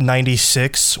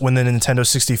 96 when the Nintendo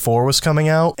 64 was coming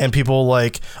out, and people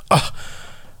like,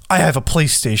 I have a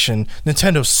PlayStation,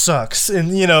 Nintendo sucks,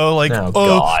 and you know, like,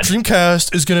 God.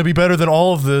 Dreamcast is gonna be better than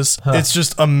all of this. It's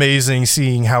just amazing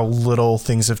seeing how little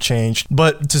things have changed,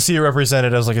 but to see it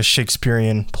represented as like a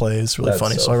Shakespearean play is really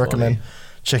funny. So I recommend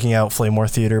checking out Flame War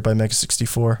Theater by Mega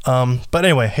 64. But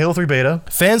anyway, Halo 3 beta.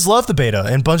 Fans loved the beta,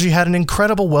 and Bungie had an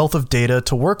incredible wealth of data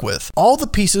to work with. All the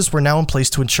pieces were now in place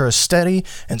to ensure a steady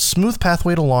and smooth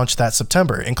pathway to launch that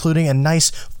September, including a nice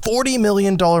 $40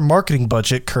 million marketing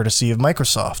budget courtesy of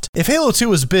Microsoft. If Halo 2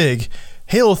 was big,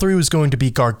 Halo 3 was going to be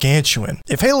gargantuan.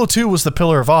 If Halo 2 was the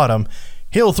Pillar of Autumn,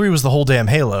 Halo 3 was the whole damn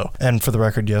Halo. And for the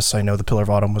record, yes, I know the Pillar of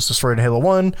Autumn was destroyed in Halo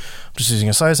 1. I'm just using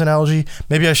a size analogy.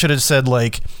 Maybe I should have said,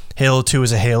 like, Halo 2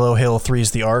 is a Halo, Halo 3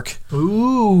 is the Ark.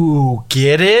 Ooh,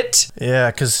 get it?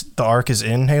 Yeah, because the Ark is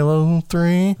in Halo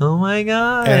 3. Oh my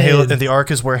god. And the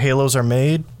Ark is where Halos are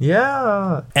made.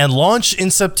 Yeah. And launch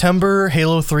in September,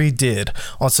 Halo 3 did.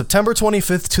 On September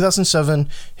 25th, 2007,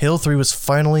 Halo 3 was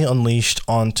finally unleashed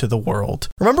onto the world.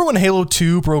 Remember when Halo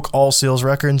 2 broke all sales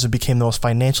records and became the most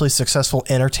financially successful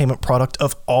entertainment product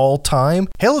of all time?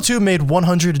 Halo 2 made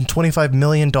 $125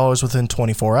 million within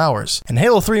 24 hours, and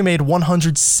Halo 3 made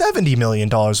 $170 million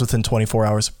within 24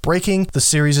 hours, breaking the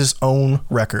series' own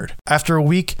record. After a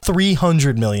week,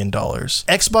 $300 million.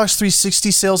 Xbox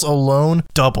 360 sales alone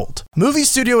doubled. Movie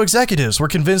studio executives were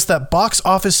convinced that box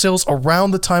office sales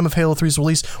around the time of Halo 3's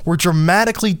release were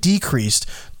dramatically decreased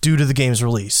due to the game's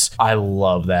release. I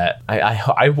love that. I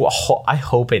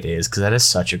hope it is, because that is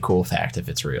such a cool fact if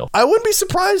it's real. I wouldn't be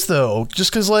surprised though,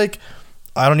 just because like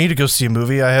I don't need to go see a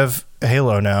movie. I have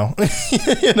Halo now.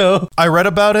 You know, I read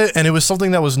about it and it was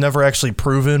something that was never actually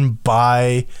proven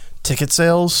by ticket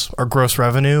sales or gross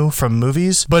revenue from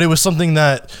movies, but it was something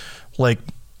that like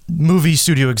movie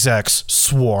studio execs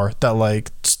swore that like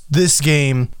this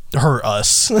game hurt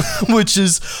us, which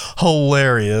is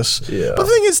hilarious. Yeah. But the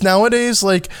thing is, nowadays,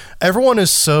 like everyone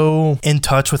is so in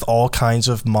touch with all kinds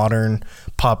of modern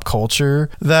pop culture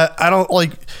that I don't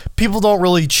like, people don't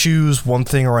really choose one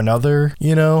thing or another,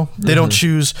 you know? They don't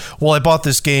choose, well, I bought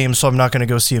this game, so I'm not going to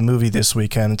go see a movie this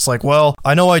weekend. It's like, well,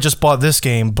 I know I just bought this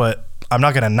game, but I'm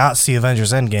not gonna not see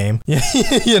Avengers Endgame.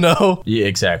 You know? Yeah,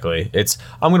 exactly. It's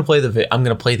I'm gonna play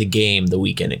the game the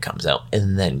weekend it comes out,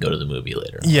 and then go to the movie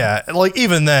later. Yeah, like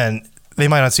even then, they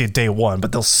might not see it day one,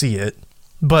 but they'll see it.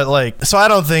 But like, so I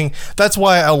don't think that's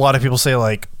why a lot of people say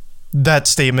like that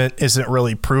statement isn't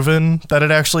really proven that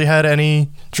it actually had any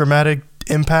dramatic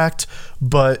impact,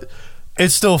 but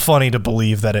it's still funny to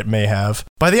believe that it may have.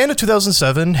 By the end of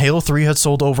 2007, Halo 3 had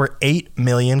sold over 8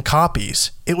 million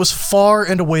copies. It was far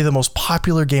and away the most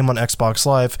popular game on Xbox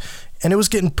Live, and it was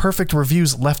getting perfect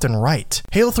reviews left and right.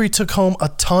 Halo 3 took home a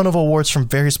ton of awards from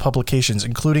various publications,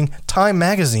 including Time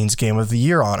Magazine's Game of the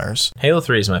Year honors. Halo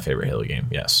 3 is my favorite Halo game,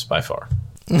 yes, by far.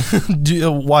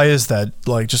 Why is that?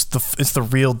 Like, just it's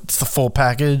the full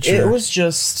package? It was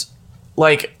just,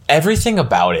 like, everything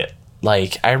about it.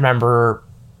 Like, I remember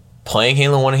playing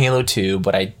Halo 1 and Halo 2,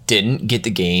 but I didn't get the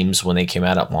games when they came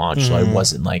out at launch, so I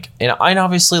wasn't like, and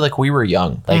obviously like we were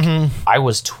young, like I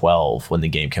was 12 when the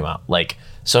game came out, like,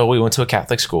 so we went to a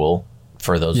Catholic school,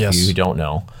 for those of you who don't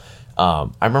know. I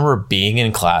remember being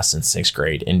in class in 6th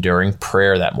grade, and during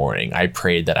prayer that morning, I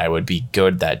prayed that I would be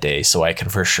good that day so I can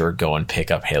for sure go and pick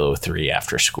up Halo 3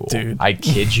 after school. Dude. I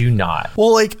kid you not.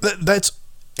 Well, like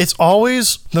it's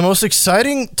always the most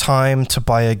exciting time to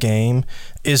buy a game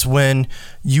is when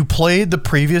you played the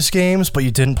previous games, but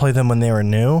you didn't play them when they were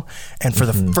new. And for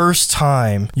the first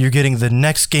time, you're getting the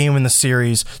next game in the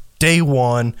series, day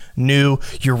one, new.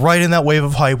 You're right in that wave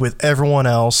of hype with everyone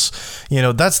else. You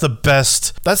know, that's the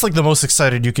best. That's like the most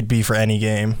excited you could be for any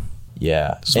game.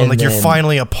 Yeah. So like you're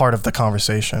finally a part of the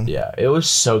conversation. Yeah, it was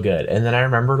so good. And then I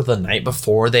remember the night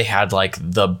before they had like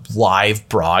the live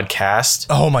broadcast.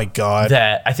 Oh my God.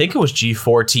 That I think it was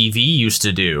G4 TV used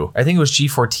to do. I think it was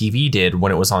G4 TV did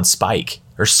when it was on Spike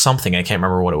or something. I can't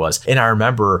remember what it was. And I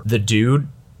remember the dude,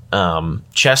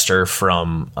 Chester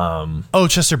from...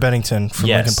 Chester Bennington from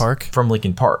Linkin Park? From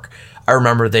Linkin Park. I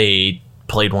remember they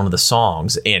played one of the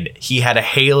songs and he had a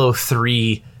Halo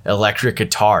 3 electric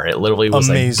guitar. It literally was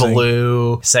amazing. Like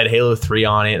blue, said Halo 3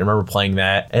 on it. I remember playing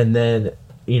that. And then,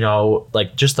 you know,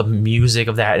 like just the music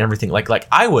of that and everything. Like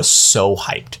I was so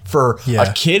hyped for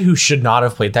a kid who should not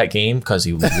have played that game because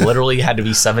he literally had to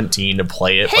be 17 to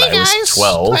play it. But I was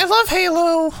 12. I love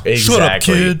Halo. Exactly. Shut up,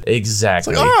 kid.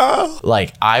 Exactly. Like,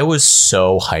 like I was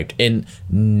so hyped. And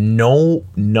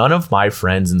none of my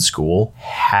friends in school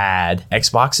had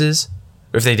Xboxes.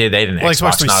 If they did, they didn't. Well,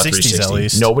 Xbox, not a 360. At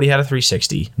least. Nobody had a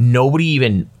 360. Nobody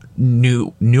even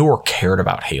knew or cared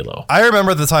about Halo. I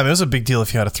remember at the time, it was a big deal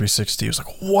if you had a 360. It was like,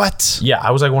 what? Yeah,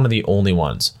 I was like one of the only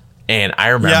ones. And I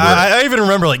remember... Yeah, I even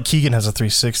remember like Keegan has a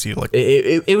 360. Like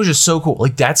it was just so cool.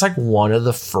 Like that's like one of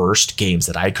the first games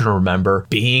that I can remember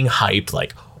being hyped.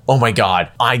 Like, oh my God,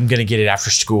 I'm going to get it after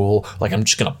school. Like, I'm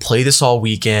just going to play this all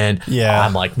weekend. Yeah.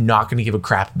 I'm like not going to give a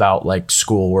crap about like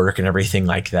schoolwork and everything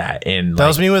like that. And that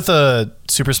was me with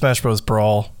Super Smash Bros.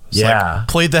 Brawl. It's like,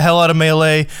 played the hell out of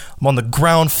Melee. I'm on the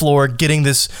ground floor getting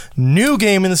this new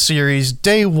game in the series,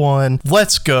 day one.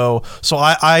 Let's go. So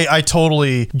I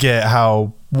totally get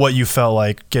what you felt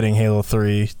like getting Halo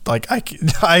 3. Like I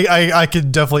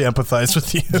could definitely empathize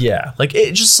with you. Yeah, like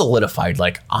it just solidified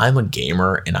like I'm a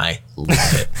gamer and I love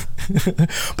it.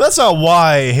 But that's not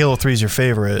why Halo 3 is your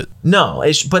favorite. No,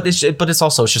 but it's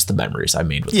also just the memories I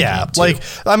made with the game too. Like,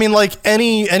 I mean, like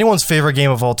anyone's favorite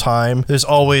game of all time, there's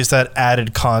always that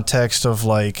added context of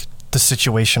like the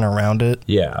situation around it.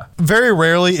 Yeah. Very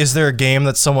rarely is there a game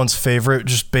that's someone's favorite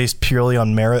just based purely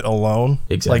on merit alone.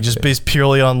 Exactly. Like just based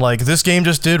purely on like, this game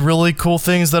just did really cool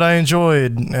things that I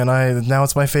enjoyed and now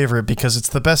it's my favorite because it's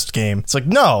the best game. It's like,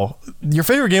 no, your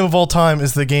favorite game of all time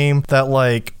is the game that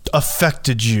like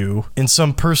affected you in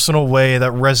some personal way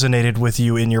that resonated with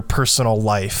you in your personal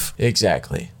life.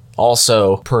 Exactly.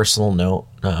 Also, personal note,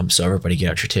 so everybody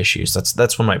get out your tissues.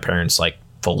 That's when my parents like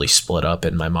fully split up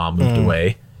and my mom moved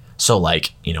away. So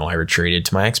like, you know, I retreated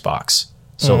to my Xbox.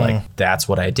 So like that's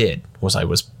what I did.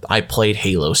 I played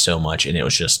Halo so much, and it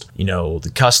was just, you know, the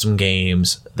custom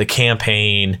games, the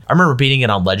campaign. I remember beating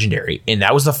it on Legendary, and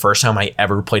that was the first time I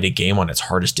ever played a game on its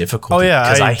hardest difficulty. Oh yeah,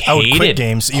 because I would quit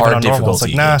games even on normal. It's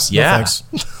like, nah, no thanks.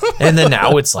 And then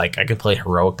now it's like I can play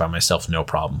Heroic by myself, no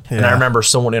problem. Yeah. And I remember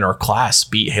someone in our class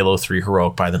beat Halo 3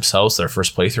 Heroic by themselves their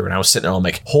first playthrough, and I was sitting there, I'm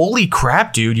like, holy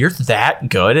crap, dude, you're that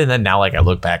good. And then now like I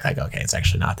look back like, okay, it's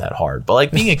actually not that hard. But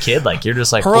like being a kid, like you're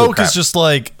just like, Heroic is just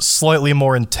like slightly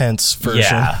more intense version.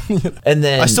 Yeah. And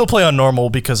then I still play on normal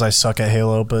because I suck at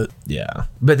Halo, but yeah.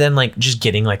 But then like just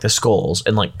getting like the skulls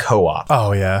and like co-op.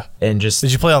 Oh yeah. And just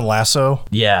did you play on Lasso?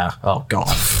 Yeah. Oh god.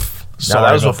 Sorry,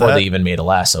 that was before they even made a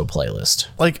Lasso playlist.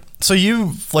 Like, so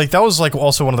you like that was like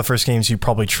also one of the first games you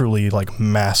probably truly like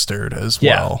mastered as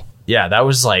well. Yeah, that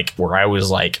was like where I was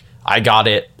like, I got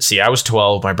it. See, I was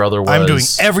 12. My brother was... I'm doing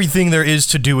everything there is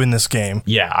to do in this game.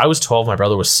 Yeah, I was 12. My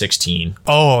brother was 16.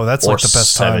 Oh, that's like the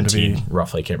best 17, time to be.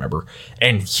 Roughly, I can't remember.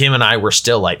 And him and I were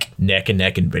still like neck and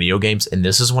neck in video games. And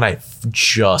this is when I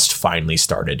just finally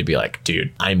started to be like,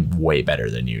 dude, I'm way better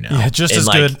than you now. Yeah, just and as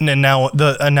like, good. And now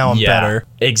I'm better.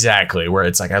 Exactly. Where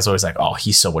it's like, I was always like, oh,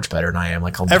 he's so much better than I am.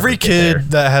 Like, every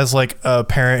kid that has like a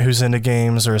parent who's into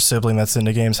games or a sibling that's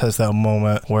into games has that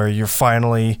moment where you're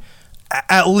finally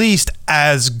at least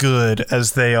as good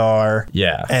as they are.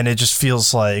 Yeah. And it just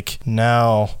feels like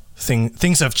now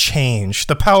things have changed.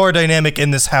 The power dynamic in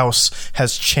this house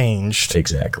has changed.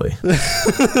 Exactly.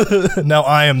 Now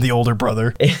I am the older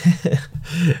brother.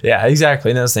 Yeah,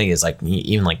 exactly. And the thing is, like,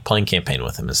 even like playing campaign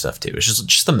with him and stuff too. It's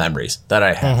just the memories that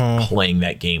I have playing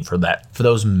that game for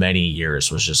those many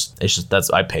years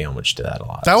I pay homage to that a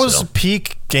lot. That was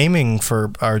peak gaming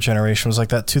for our generation. It was like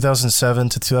that 2007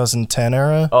 to 2010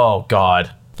 era. Oh God.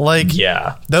 Like,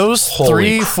 yeah, those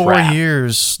 3-4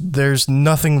 years, there's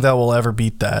nothing that will ever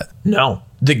beat that. No.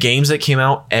 The games that came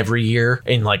out every year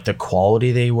and like the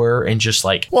quality they were and just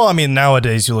like... Well, I mean,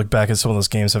 nowadays you look back at some of those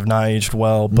games have not aged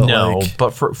well, but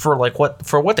but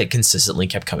for what they consistently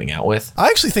kept coming out with. I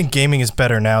actually think gaming is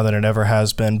better now than it ever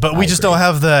has been, but we just don't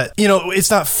have that, you know, it's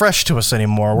not fresh to us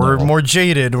anymore. We're more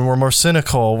jaded and we're more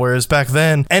cynical, whereas back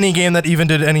then, any game that even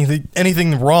did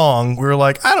anything wrong, we were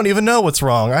like, I don't even know what's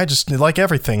wrong. I just like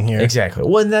everything here. Exactly.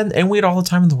 Well, and we had all the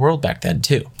time in the world back then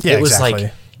too. Yeah, it was exactly.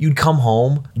 Like you'd come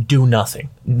home, do nothing,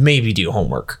 maybe do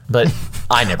homework, but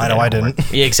I never. I didn't.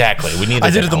 Yeah, exactly. We needed. I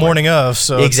did it the morning of,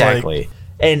 so exactly.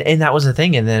 And that was the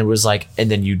thing. And then it was like, and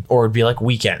then it'd be like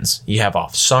weekends you have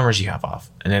off, summers you have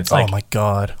off, and it's like, oh my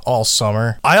God, all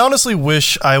summer. I honestly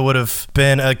wish I would have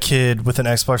been a kid with an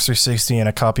Xbox 360 and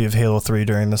a copy of Halo 3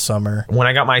 during the summer. When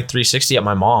I got my 360 at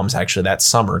my mom's, actually that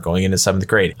summer going into 7th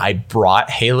grade, I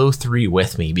brought Halo 3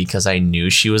 with me because I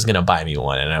knew she was gonna buy me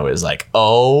one, and I was like,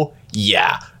 oh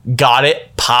yeah. Got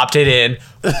it, popped it in,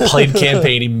 played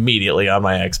campaign immediately on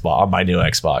my Xbox, on my new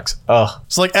Xbox. Oh,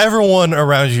 it's like everyone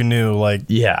around you knew, like,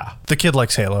 yeah, the kid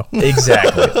likes Halo.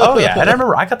 Exactly. Oh yeah, and I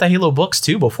remember I got the Halo books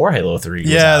too before Halo 3.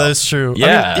 Yeah, that's true.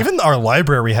 Yeah, I mean, even our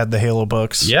library had the Halo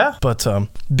books. Yeah, but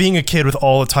being a kid with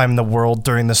all the time in the world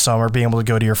during the summer, being able to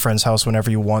go to your friend's house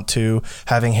whenever you want to,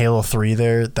 having Halo 3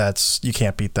 there, you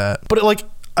can't beat that. But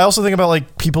I also think about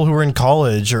like people who were in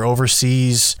college or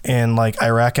overseas in like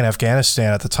Iraq and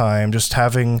Afghanistan at the time, just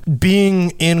being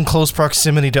in close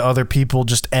proximity to other people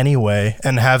just anyway,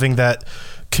 and having that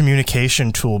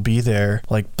communication tool be there.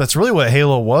 Like that's really what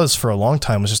Halo was for a long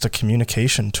time, was just a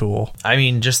communication tool. I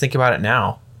mean, just think about it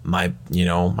now. My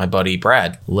buddy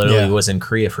Brad literally was in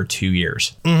Korea for 2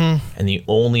 years. And the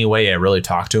only way I really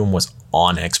talked to him was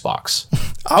on Xbox.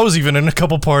 I was even in a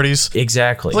couple parties.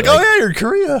 Exactly. Like, oh yeah, you're in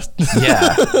Korea.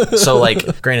 Yeah. So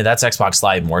like, granted, that's Xbox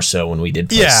Live more so when we did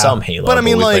play some Halo, but I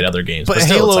mean, we like, played other games. But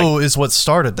still, Halo is what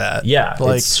started that. Yeah.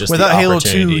 Like it's just without Halo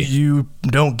 2, you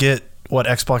don't get what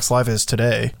Xbox Live is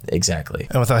today. Exactly.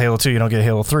 And without Halo 2, you don't get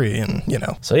Halo 3, and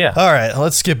So yeah. All right,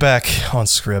 let's get back on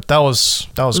script. That was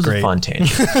great. A fun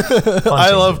tangent.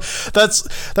 I love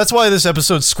that's why this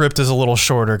episode's script is a little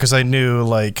shorter, because I knew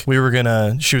like we were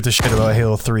gonna shoot the shit about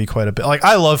Halo 3 quite a bit. Like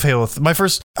I love Halo.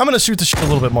 I'm gonna shoot the shit a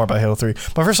little bit more about Halo 3.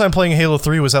 My first time playing Halo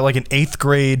 3 was at like an 8th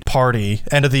grade party,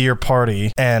 end of the year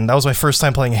party, and that was my first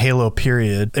time playing Halo.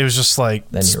 Period. It was just like,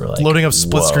 then you were like loading up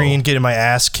split whoa. Screen, getting my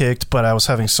ass kicked, but I was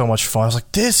having so much fun. I was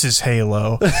like, this is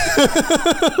Halo.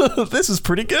 This is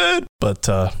pretty good. But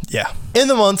yeah. In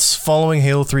the months following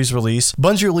Halo 3's release,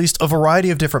 Bungie released a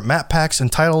variety of different map packs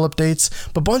and title updates,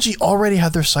 but Bungie already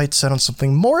had their sights set on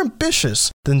something more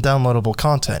ambitious than downloadable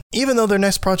content, even though their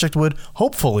next project would,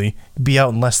 hopefully, be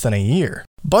out in less than a year.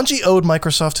 Bungie owed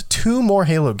Microsoft 2 more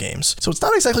Halo games, so it's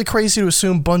not exactly crazy to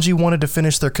assume Bungie wanted to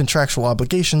finish their contractual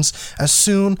obligations as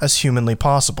soon as humanly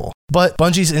possible. But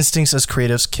Bungie's instincts as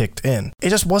creatives kicked in. It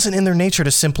just wasn't in their nature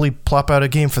to simply plop out a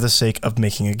game for the sake of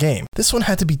making a game. This one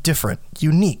had to be different,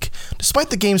 unique. Despite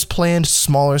the game's planned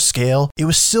smaller scale, it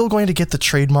was still going to get the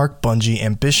trademark Bungie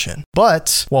ambition.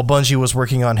 But while Bungie was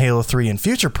working on Halo 3 and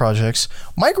future projects,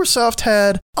 Microsoft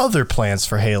had other plans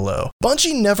for Halo.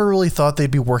 Bungie never really thought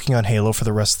they'd be working on Halo for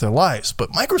the rest of their lives,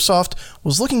 but Microsoft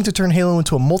was looking to turn Halo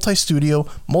into a multi-studio,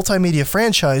 multimedia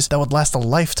franchise that would last a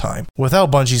lifetime,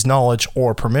 without Bungie's knowledge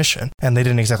or permission. And they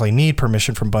didn't exactly need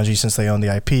permission from Bungie since they own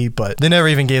the IP, but they never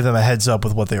even gave them a heads up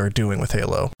with what they were doing with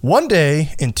Halo. One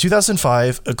day, in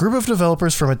 2005, a group of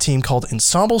developers from a team called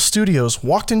Ensemble Studios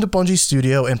walked into Bungie's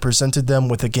studio and presented them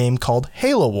with a game called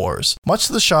Halo Wars, much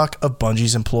to the shock of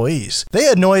Bungie's employees. They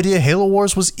had no idea Halo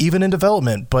Wars was even in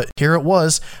development, but here it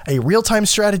was, a real-time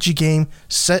strategy game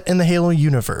set in the Halo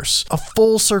universe, a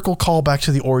full-circle callback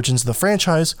to the origins of the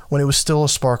franchise when it was still a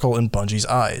sparkle in Bungie's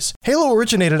eyes. Halo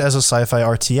originated as a sci-fi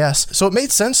RTS, so it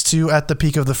made sense to, at the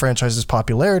peak of the franchise's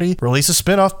popularity, release a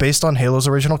spin-off based on Halo's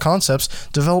original concepts,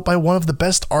 developed by one of the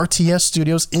best RTS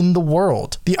studios in the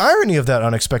world. The irony of that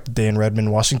unexpected day in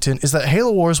Redmond, Washington, is that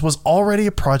Halo Wars was already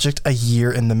a project a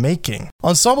year in the making.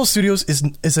 Ensemble Studios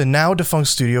is a now-defunct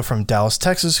studio from Dallas,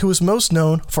 Texas, who is most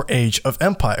known for Age of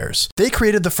Empires. They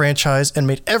created the franchise and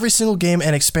made every single game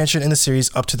and expansion in the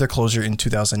series up to their closure in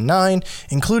 2009,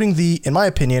 including the, in my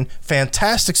opinion,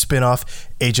 fantastic spin-off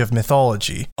Age of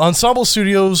Mythology. Ensemble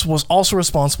Studios was also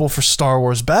responsible for Star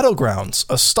Wars Battlegrounds,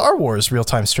 a Star Wars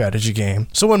real-time strategy game.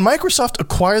 So when Microsoft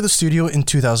acquired the studio in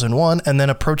 2001 and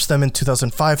then approached them in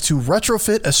 2005 to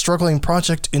retrofit a struggling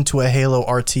project into a Halo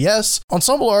RTS,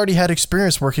 Ensemble already had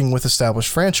experience working with established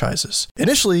franchises.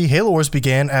 Initially, Halo Wars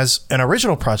began as an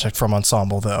original project from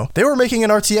Ensemble, though. They were making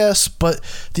an RTS, but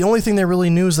the only thing they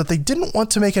really knew is that they didn't want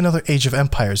to make another Age of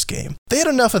Empires game. They had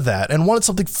enough of that and wanted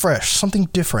something fresh, something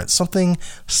different, something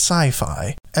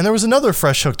sci-fi. And there was another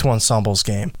fresh hook to Ensemble's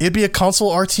game. It'd be a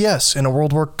console RTS in a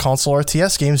world where console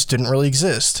RTS games didn't really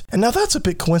exist. And now that's a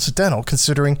bit coincidental,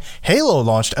 considering Halo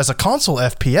launched as a console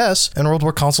FPS in a world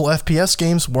where console FPS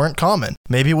games weren't common.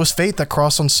 Maybe it was fate that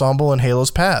crossed Ensemble and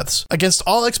Halo's paths. Against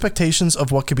all expectations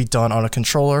of what could be done on a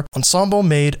controller, Ensemble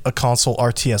made a console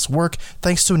RTS work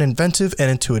thanks to an inventive and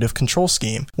intuitive control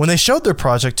scheme. When they showed their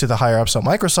project to the higher-ups at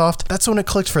Microsoft, that's when it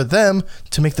clicked for them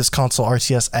to make this console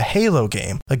RTS a Halo game,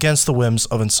 against the whims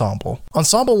of Ensemble.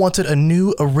 Ensemble wanted a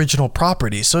new original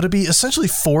property, so to be essentially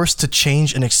forced to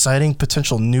change an exciting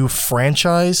potential new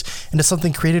franchise into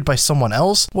something created by someone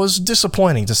else was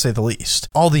disappointing, to say the least.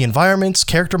 All the environments,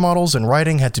 character models, and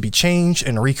writing had to be changed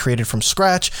and recreated from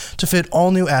scratch to fit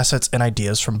all new assets and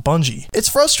ideas from Bungie. It's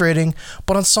frustrating,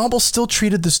 but Ensemble still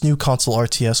treated this new console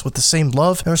RTS with the same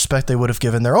love and respect they would have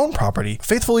given their own property,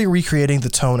 faithfully recreating the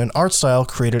tone and art style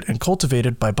created and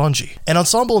cultivated by Bungie. And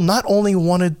Ensemble not only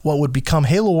wanted what would become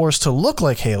Halo Wars to look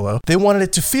like Halo, they wanted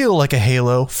it to feel like a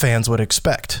Halo fans would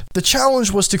expect. The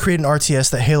challenge was to create an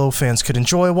RTS that Halo fans could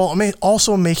enjoy while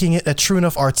also making it a true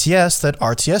enough RTS that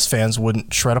RTS fans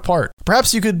wouldn't shred apart.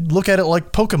 Perhaps you could look at it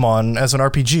like Pokemon as an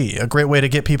RPG, a great way to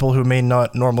get people who may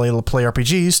not normally play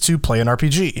RPGs to play an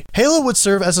RPG. Halo would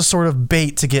serve as a sort of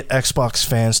bait to get Xbox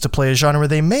fans to play a genre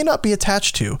they may not be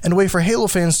attached to, and a way for Halo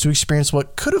fans to experience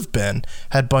what could have been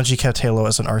had Bungie kept Halo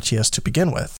as an RTS to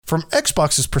begin with. From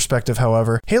Xbox's perspective,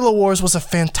 however, Halo Wars was a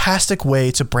fantastic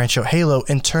way to branch out Halo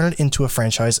and turn it into a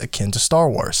franchise akin to Star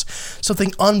Wars,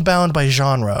 something unbound by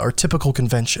genre or typical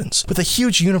conventions, with a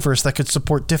huge universe that could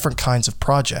support different kinds of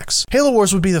projects. Halo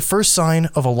Wars would be the first sign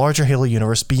of a larger Halo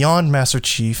universe beyond Master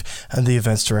Chief and the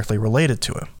events directly related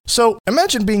to him. So,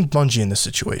 imagine being Bungie in this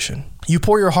situation. You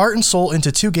pour your heart and soul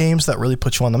into 2 games that really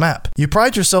put you on the map. You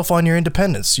pride yourself on your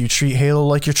independence. You treat Halo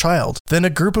like your child. Then a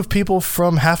group of people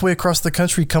from halfway across the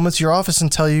country come into your office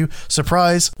and tell you,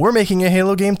 surprise, we're making a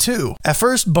Halo game too. At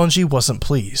first, Bungie wasn't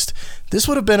pleased. This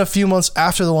would have been a few months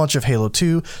after the launch of Halo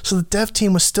 2, so the dev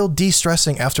team was still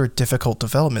de-stressing after a difficult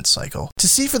development cycle. To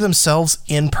see for themselves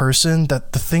in person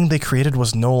that the thing they created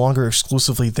was no longer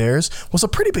exclusively theirs was a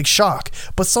pretty big shock,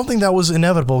 but something that was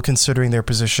inevitable considering their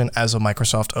position as a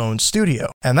Microsoft-owned studio.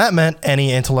 And that meant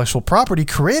any intellectual property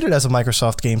created as a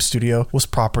Microsoft game studio was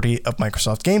property of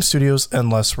Microsoft Game Studios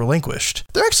unless relinquished.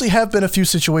 There actually have been a few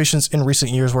situations in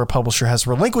recent years where a publisher has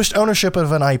relinquished ownership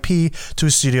of an IP to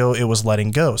a studio it was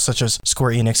letting go, such as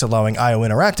Square Enix allowing IO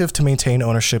Interactive to maintain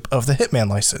ownership of the Hitman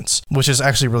license, which is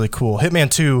actually really cool. Hitman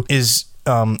 2 is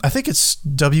I think it's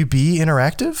WB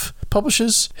Interactive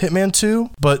publishes Hitman 2,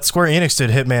 but Square Enix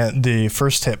did Hitman,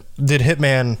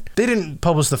 they didn't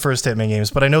publish the first Hitman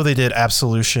games, but I know they did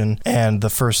Absolution and the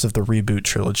first of the reboot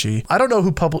trilogy. I don't know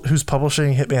who's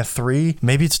publishing Hitman 3.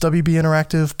 Maybe it's WB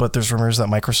Interactive, but there's rumors that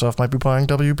Microsoft might be buying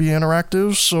WB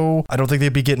Interactive, so I don't think they'd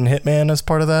be getting Hitman as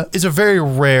part of that. It's a very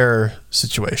rare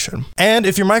situation. And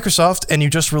if you're Microsoft and you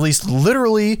just released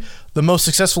literally the most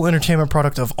successful entertainment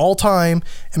product of all time,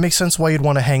 it makes sense why you'd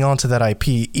want to hang on to that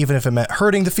IP, even if it meant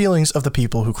hurting the feelings of the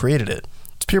people who created it.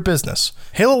 It's pure business.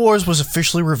 Halo Wars was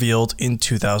officially revealed in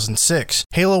 2006.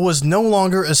 Halo was no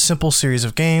longer a simple series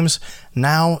of games,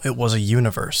 now it was a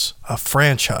universe, a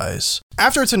franchise.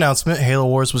 After its announcement, Halo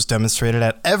Wars was demonstrated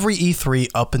at every E3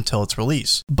 up until its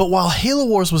release. But while Halo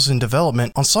Wars was in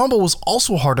development, Ensemble was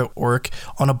also hard at work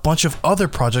on a bunch of other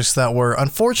projects that were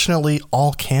unfortunately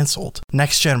all cancelled.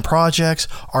 Next-gen projects,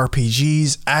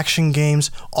 RPGs, action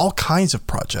games, all kinds of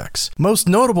projects. Most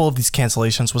notable of these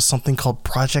cancellations was something called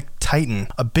Project Titan,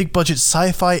 a big-budget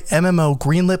sci-fi MMO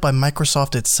greenlit by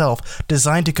Microsoft itself,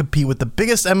 designed to compete with the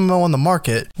biggest MMO on the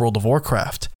market, World of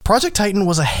Warcraft. Project Titan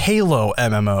was a Halo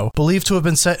MMO, believed to have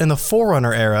been set in the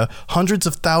Forerunner era, hundreds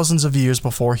of thousands of years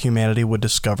before humanity would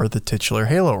discover the titular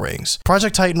Halo rings.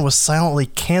 Project Titan was silently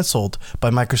cancelled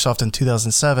by Microsoft in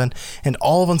 2007, and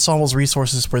all of Ensemble's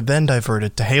resources were then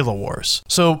diverted to Halo Wars.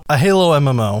 So, a Halo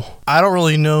MMO. I don't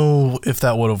really know if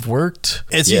that would have worked.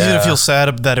 It's easy to feel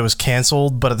sad that it was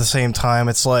cancelled, but at the same time,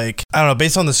 it's like, I don't know,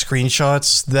 based on the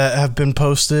screenshots that have been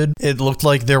posted, it looked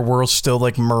like there were still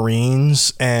like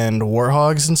Marines and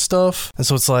Warhogs and stuff. And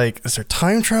so it's like, is there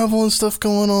time travel and stuff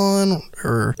going on?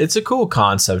 Or it's a cool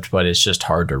concept, but it's just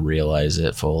hard to realize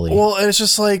it fully. Well, it's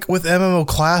just like with MMO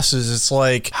classes, it's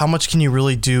like, how much can you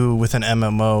really do with an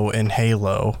MMO in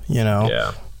Halo, you know?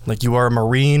 Yeah. Like you are a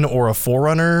Marine or a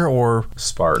Forerunner or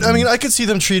Spartan. I mean, I could see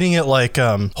them treating it like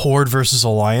Horde versus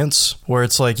Alliance, where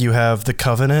it's like you have the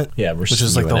Covenant, which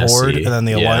is like the Horde, and then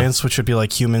the Alliance, which would be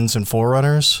like humans and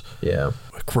Forerunners. Yeah.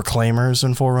 Like Reclaimers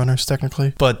and Forerunners,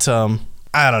 technically. But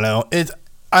I don't know.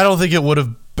 I don't think it would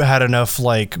have had enough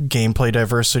like gameplay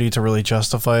diversity to really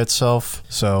justify itself.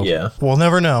 So we'll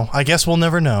never know. I guess we'll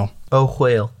never know. Oh,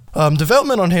 whale.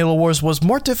 Development on Halo Wars was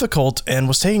more difficult and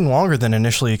was taking longer than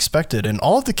initially expected, and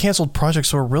all of the canceled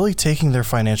projects were really taking their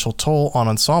financial toll on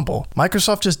Ensemble.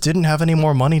 Microsoft just didn't have any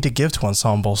more money to give to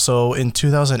Ensemble, so in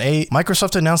 2008,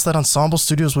 Microsoft announced that Ensemble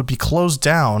Studios would be closed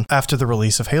down after the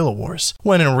release of Halo Wars,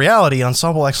 when in reality,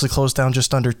 Ensemble actually closed down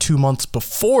just under 2 months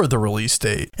before the release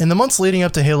date. In the months leading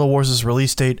up to Halo Wars'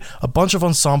 release date, a bunch of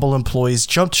Ensemble employees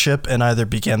jumped ship and either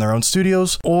began their own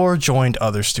studios or joined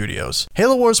other studios.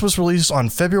 Halo Wars was released on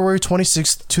February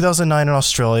 26th, 2009 in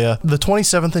Australia, the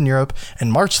 27th in Europe,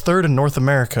 and March 3rd in North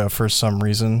America for some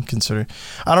reason, considering.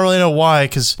 I don't really know why,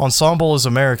 because Ensemble is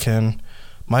American.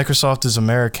 Microsoft is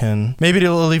American. Maybe to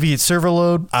alleviate server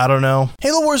load? I don't know.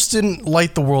 Halo Wars didn't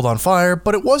light the world on fire,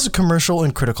 but it was a commercial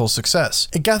and critical success.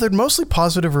 It gathered mostly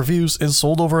positive reviews and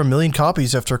sold over 1 million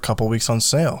copies after a couple weeks on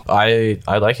sale. I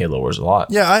like Halo Wars a lot.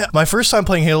 Yeah, my first time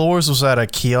playing Halo Wars was at a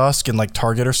kiosk in like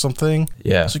Target or something.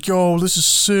 Yeah. It's like, yo, this is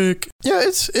sick. Yeah,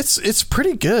 it's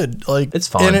pretty good. Like, it's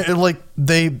fun. And like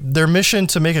their mission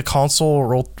to make a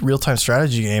console real-time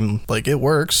strategy game, like, it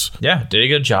works. Yeah, did a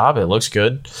good job. It looks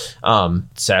good.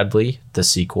 Sadly, the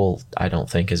sequel I don't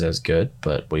think is as good,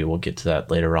 but we will get to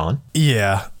that later on.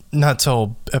 Yeah, not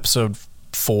till episode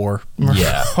 4.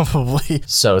 Yeah, probably.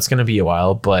 So it's gonna be a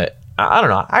while, but I don't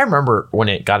know. I remember when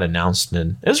it got announced,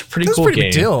 and it was a pretty cool game.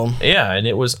 Big deal. Yeah, and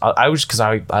it was. I was because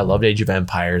I loved Age of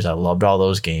Empires. I loved all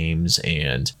those games,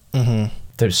 and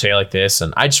to say like this,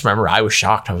 and I just remember I was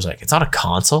shocked. I was like, "It's on a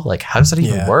console. Like, how does that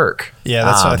even work?" Yeah,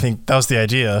 that's what I think that was the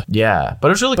idea. Yeah, but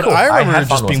it was really cool. I remember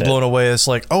just being blown away. It's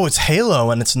like, oh, it's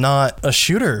Halo, and it's not a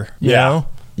shooter. You know?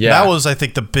 Yeah, that was, I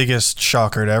think, the biggest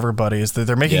shocker to everybody is that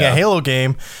they're making a Halo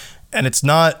game. And it's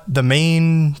not the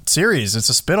main series. It's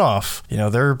a spin-off. You know,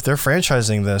 they're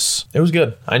franchising this. It was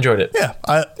good. I enjoyed it. Yeah,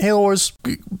 Halo Wars,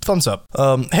 thumbs up.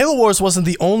 Halo Wars wasn't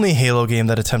the only Halo game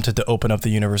that attempted to open up the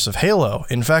universe of Halo.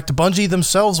 In fact, Bungie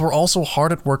themselves were also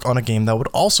hard at work on a game that would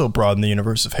also broaden the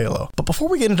universe of Halo. But before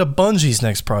we get into Bungie's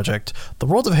next project, the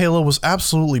world of Halo was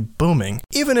absolutely booming,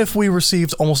 even if we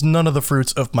received almost none of the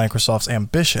fruits of Microsoft's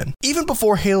ambition. Even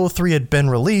before Halo 3 had been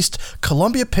released,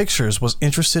 Columbia Pictures was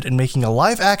interested in making a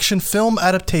live-action film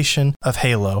adaptation of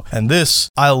Halo. And this,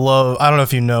 I love. I don't know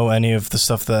if you know any of the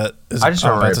stuff that is I just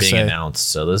remember about it to being say. announced,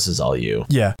 so this is all you.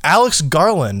 Yeah. Alex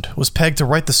Garland was pegged to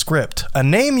write the script, a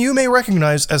name you may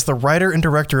recognize as the writer and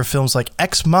director of films like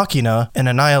Ex Machina and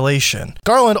Annihilation.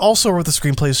 Garland also wrote the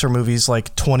screenplays for movies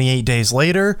like 28 Days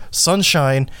Later,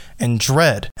 Sunshine, and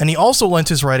Dread. And he also lent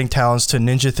his writing talents to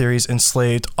Ninja Theory's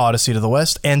Enslaved, Odyssey to the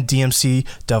West, and DMC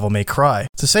Devil May Cry.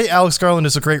 To say Alex Garland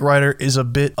is a great writer is a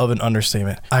bit of an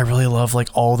understatement. I really love like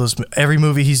all those, every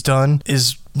movie he's done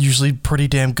is usually pretty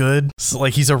damn good. So,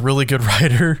 like, he's a really good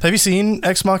writer. Have you seen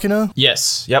Ex Machina?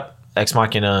 Yes. Yep. Ex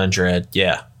Machina and Dread.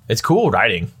 Yeah. It's cool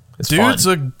writing. It's Dude's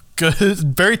fun. a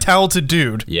good, very talented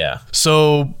dude. Yeah.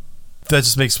 So that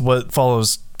just makes what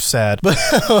follows sad. But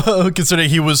considering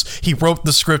he wrote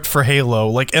the script for Halo,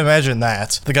 like imagine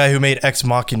that. The guy who made Ex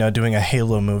Machina doing a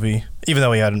Halo movie. Even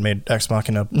though he hadn't made Ex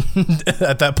Machina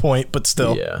at that point, but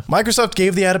still. Yeah. Microsoft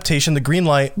gave the adaptation the green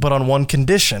light, but on one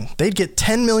condition. They'd get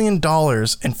 $10 million and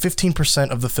 15%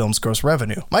 of the film's gross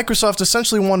revenue. Microsoft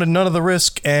essentially wanted none of the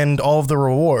risk and all of the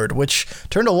reward, which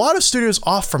turned a lot of studios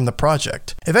off from the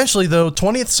project. Eventually, though,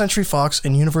 20th Century Fox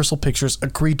and Universal Pictures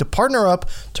agreed to partner up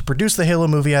to produce the Halo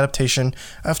movie adaptation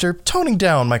after toning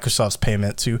down Microsoft's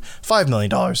payment to $5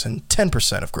 million and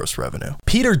 10% of gross revenue.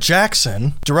 Peter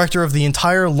Jackson, director of the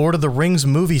entire Lord of the Rings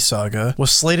movie saga,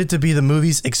 was slated to be the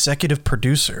movie's executive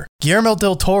producer. Guillermo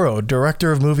del Toro,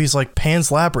 director of movies like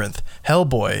Pan's Labyrinth,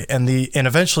 Hellboy, and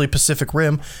eventually Pacific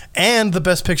Rim, and the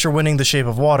Best Picture winning The Shape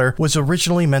of Water, was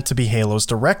originally meant to be Halo's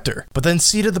director, but then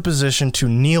ceded the position to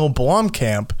Neil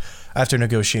Blomkamp after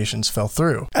negotiations fell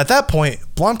through. At that point,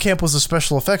 Blomkamp was a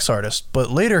special effects artist,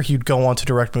 but later he'd go on to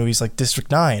direct movies like District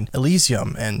 9,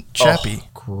 Elysium, and Chappie. Oh,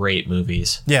 great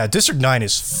movies. Yeah, District 9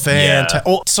 is fantastic. Yeah.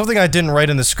 Well, something I didn't write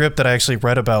in the script that I actually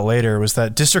read about later was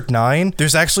that District 9,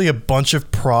 there's actually a bunch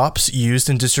of props used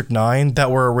in District 9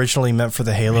 that were originally meant for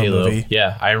the Halo movie.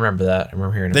 Yeah, I remember that. I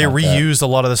remember hearing They about reused a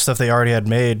lot of the stuff they already had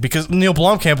made because Neil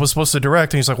Blomkamp was supposed to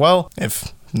direct, and he's like, well,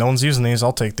 if no one's using these,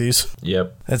 I'll take these.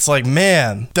 Yep. It's like,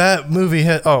 man, that movie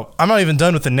had... Oh, I'm not even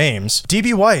done with the names.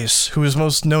 D.B. Weiss, who is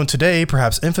most known today,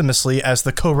 perhaps infamously, as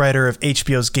the co-writer of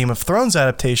HBO's Game of Thrones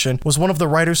adaptation, was one of the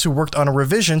writers who worked on a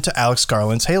revision to Alex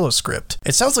Garland's Halo script.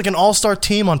 It sounds like an all-star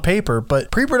team on paper,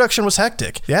 but pre-production was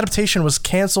hectic. The adaptation was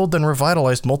canceled and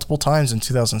revitalized multiple times in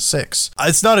 2006.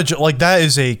 It's not a joke. Like, that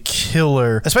is a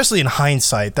killer, especially in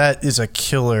hindsight, that is a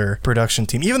killer production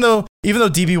team. Even though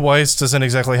D.B. Weiss doesn't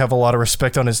exactly have a lot of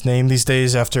respect on his name these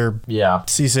days after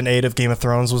season 8 of Game of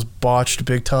Thrones was botched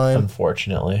big time.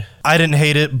 Unfortunately. I didn't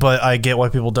hate it, but I get why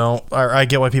people don't, or I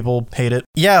get why people hate it.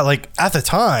 Yeah, like at the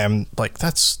time, like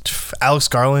that's Alex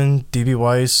Garland, D.B.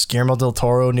 Weiss, Guillermo del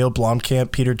Toro, Neil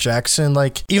Blomkamp, Peter Jackson.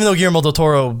 Like, even though Guillermo del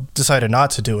Toro decided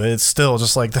not to do it, it's still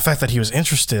just like the fact that he was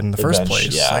interested in the first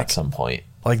place. Yeah, like, at some point.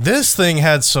 Like, this thing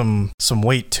had some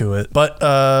weight to it. But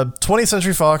 20th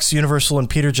Century Fox, Universal, and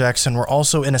Peter Jackson were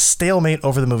also in a stalemate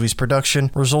over the movie's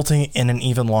production, resulting in an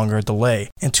even longer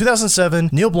delay. In 2007,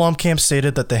 Neil Blomkamp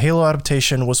stated that the Halo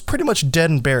adaptation was pretty much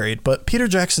dead and buried, but Peter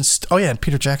Jackson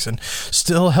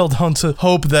still held on to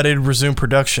hope that it'd resume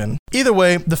production. Either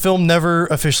way, the film never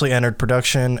officially entered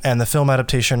production, and the film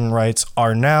adaptation rights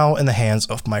are now in the hands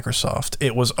of Microsoft.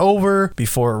 It was over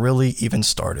before it really even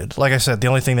started. Like I said, the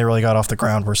only thing they really got off the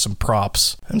ground were some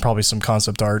props and probably some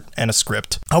concept art and a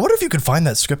script. I wonder if you could find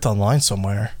that script online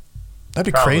somewhere.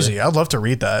 That'd be crazy. I'd love to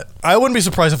read that. I wouldn't be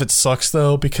surprised if it sucks,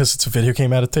 though, because it's a video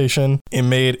game adaptation. It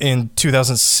made in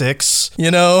 2006,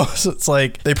 you know? So it's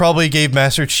like, they probably gave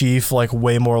Master Chief, like,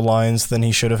 way more lines than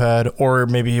he should have had, or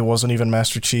maybe he wasn't even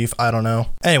Master Chief. I don't know.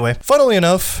 Anyway, funnily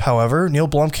enough, however, Neil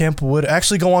Blomkamp would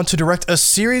actually go on to direct a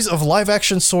series of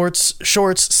live-action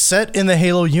shorts set in the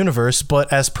Halo universe,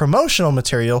 but as promotional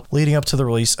material leading up to the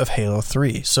release of Halo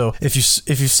 3. So if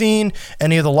you've seen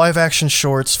any of the live-action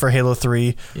shorts for Halo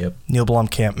 3, yep, Neil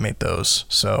Blomkamp made those.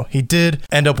 So he did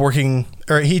end up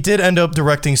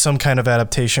directing some kind of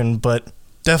adaptation, but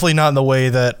definitely not in the way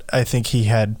that I think he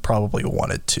had probably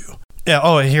wanted to. Yeah,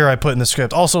 oh, here I put in the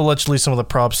script. Also, allegedly, some of the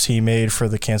props he made for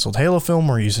the canceled Halo film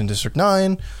were used in District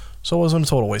 9, so it wasn't a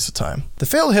total waste of time. The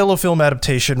failed Halo film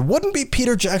adaptation wouldn't be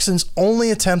Peter Jackson's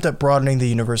only attempt at broadening the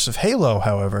universe of Halo,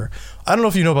 however. I don't know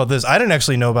if you know about this. I didn't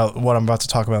actually know about what I'm about to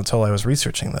talk about until I was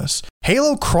researching this.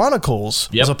 Halo Chronicles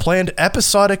was a planned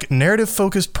episodic,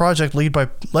 narrative-focused project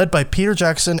led by Peter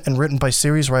Jackson and written by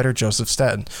series writer Joseph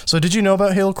Staten. So did you know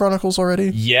about Halo Chronicles already?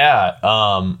 Yeah.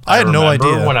 I had no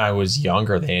idea. When I was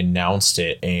younger, they announced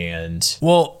it, and...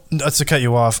 Well, to cut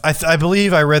you off, I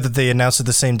believe I read that they announced it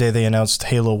the same day they announced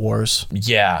Halo Wars.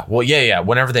 Yeah. Well, yeah.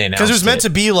 Whenever they announced it. Because it was meant to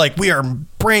be like, we are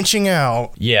branching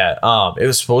out. Yeah. It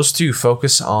was supposed to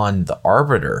focus on the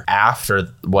Arbiter after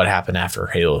what happened after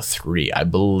Halo 3, I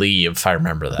believe, if I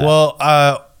remember that. Well,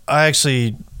 I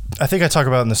think I talk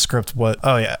about in the script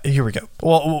here we go.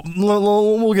 Well,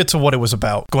 we'll get to what it was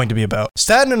going to be about.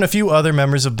 Staten and a few other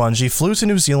members of Bungie flew to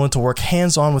New Zealand to work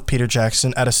hands-on with Peter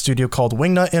Jackson at a studio called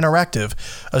Wingnut Interactive,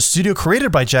 a studio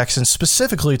created by Jackson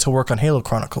specifically to work on Halo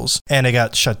Chronicles, and it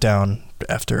got shut down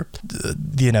after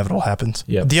the inevitable happened.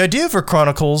 Yep. The idea for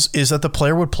Chronicles is that the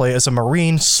player would play as a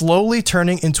Marine slowly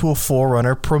turning into a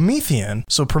Forerunner Promethean.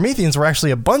 So Prometheans were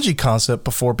actually a Bungie concept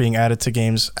before being added to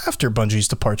games after Bungie's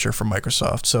departure from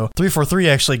Microsoft. So 343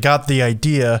 actually got the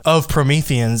idea of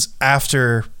Prometheans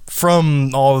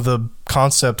from all of the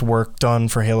concept work done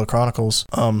for Halo Chronicles.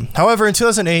 However, in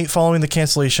 2008, following the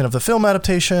cancellation of the film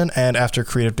adaptation and after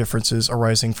creative differences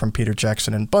arising from Peter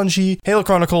Jackson and Bungie, Halo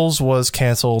Chronicles was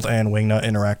canceled and Wingnut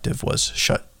Interactive was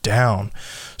shut down.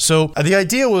 So the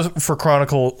idea was for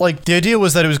Chronicle, the idea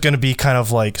was that it was going to be kind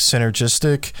of like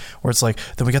synergistic, where it's like,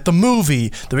 then we got the movie,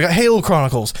 then we got Halo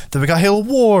Chronicles, then we got Halo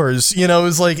Wars. You know,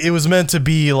 it was meant to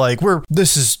be like,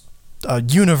 this is a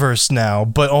universe now,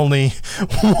 but only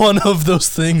one of those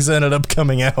things ended up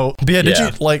coming out. But yeah, did you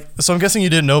so I'm guessing you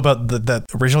didn't know about that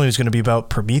originally it was going to be about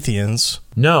Prometheans.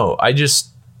 No, I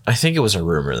think it was a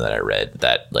rumor that I read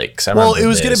that it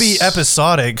was going to be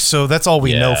episodic, so that's all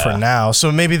we know for now.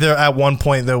 So maybe there at one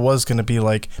point there was going to be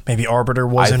maybe Arbiter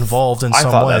was involved in some way.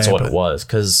 I thought that's what it was,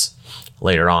 because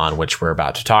later on, which we're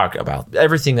about to talk about,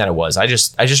 everything that it was, I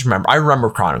just remember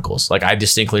Chronicles. I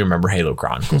distinctly remember Halo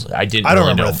Chronicles. I don't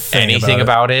really know anything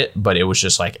about it, but it was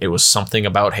just it was something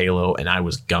about Halo, and I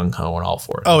was gung-ho and all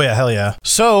for it. Oh yeah, hell yeah.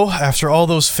 So after all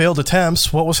those failed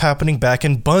attempts, what was happening back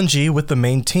in Bungie with the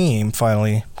main team?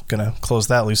 Finally gonna close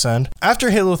that loose end. After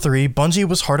Halo 3, Bungie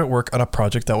was hard at work on a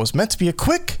project that was meant to be a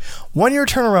quick, one-year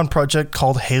turnaround project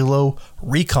called Halo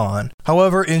Recon.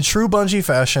 However, in true Bungie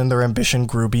fashion, their ambition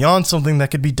grew beyond something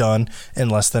that could be done in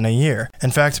less than a year.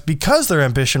 In fact, because their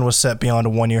ambition was set beyond a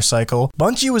one-year cycle,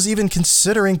 Bungie was even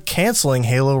considering canceling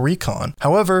Halo Recon.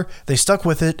 However, they stuck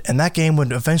with it, and that game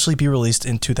would eventually be released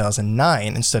in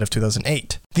 2009 instead of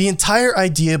 2008. The entire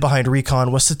idea behind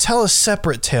Recon was to tell a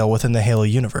separate tale within the Halo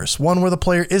universe, one where the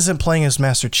player isn't playing as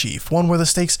Master Chief, one where the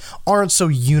stakes aren't so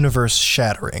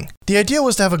universe-shattering. The idea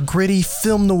was to have a gritty,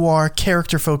 film noir,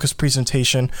 character-focused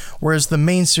presentation, whereas the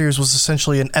main series was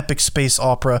essentially an epic space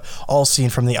opera, all seen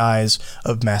from the eyes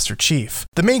of Master Chief.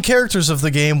 The main characters of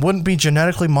the game wouldn't be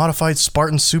genetically modified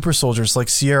Spartan super soldiers like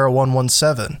Sierra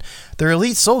 117. They're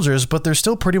elite soldiers, but they're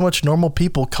still pretty much normal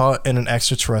people caught in an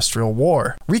extraterrestrial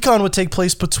war. Recon would take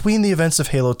place between the events of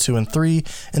Halo 2 and 3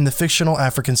 in the fictional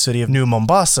African city of New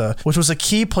Mombasa, which was a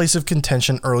key place of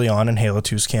contention early on in Halo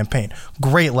 2's campaign.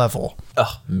 Great level.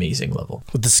 Oh, amazing level.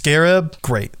 With the Scarab,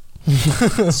 great.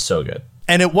 So good.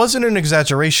 And it wasn't an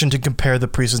exaggeration to compare the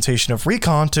presentation of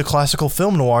Recon to classical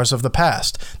film noirs of the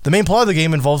past. The main plot of the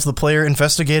game involves the player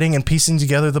investigating and piecing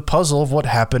together the puzzle of what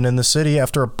happened in the city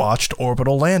after a botched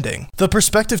orbital landing. The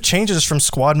perspective changes from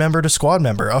squad member to squad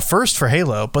member, a first for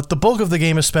Halo, but the bulk of the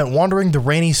game is spent wandering the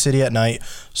rainy city at night,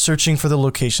 searching for the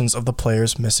locations of the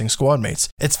player's missing squad mates.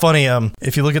 It's funny,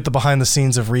 if you look at the behind the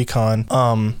scenes of Recon,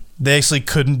 they actually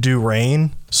couldn't do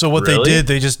rain. So what they did,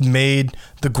 they just made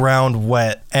the ground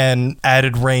wet and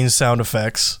added rain sound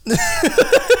effects.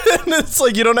 And it's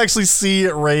you don't actually see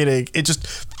it raining. It just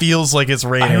feels like it's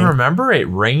raining. I remember it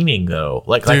raining though.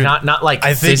 Dude, not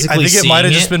I think it might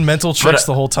have just been mental tricks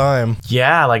the whole time.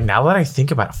 Yeah, now that I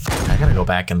think about it, I gotta go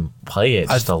back and play it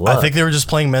just to look. I think they were just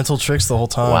playing mental tricks the whole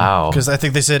time. Wow. Because I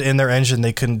think they said in their engine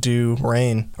they couldn't do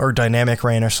rain or dynamic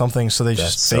rain or something, so they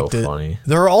just faked it. Funny.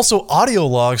 There are also audio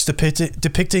logs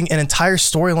depicting an entire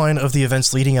storyline of the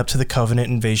events leading up to the Covenant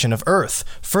invasion of Earth,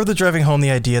 further driving home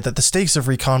the idea that the stakes of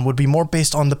Recon would be more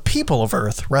based on the people of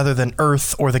Earth rather than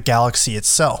Earth or the galaxy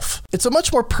itself. It's a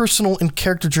much more personal and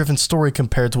character-driven story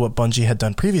compared to what Bungie had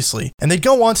done previously, and they'd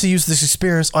go on to use this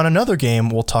experience on another game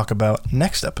we'll talk about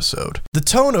next episode. The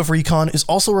tone of Recon is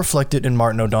also reflected in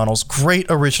Martin O'Donnell's great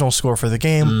original score for the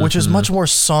game, which is much more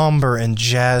somber and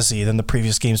jazzy than the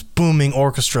previous game's booming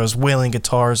orchestras, wailing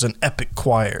guitars, and epic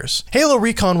choirs. Halo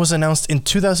Recon was announced in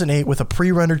 2008 with a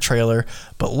pre-rendered trailer,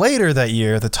 but later that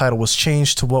year, the title was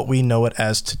changed to what we know it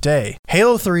as today,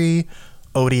 Halo 3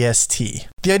 ODST.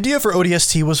 The idea for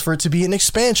ODST was for it to be an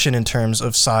expansion in terms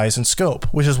of size and scope,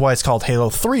 which is why it's called Halo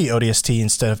 3 ODST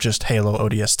instead of just Halo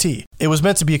ODST. It was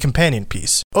meant to be a companion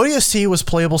piece. ODST was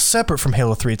playable separate from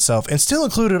Halo 3 itself and still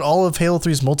included all of Halo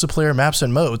 3's multiplayer maps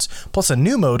and modes, plus a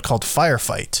new mode called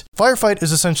Firefight. Firefight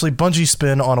is essentially Bungie's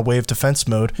spin on a wave defense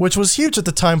mode, which was huge at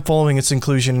the time following its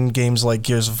inclusion in games like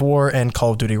Gears of War and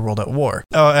Call of Duty World at War.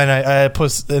 Oh, and I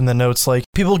put in the notes, like,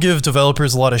 people give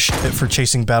developers a lot of shit for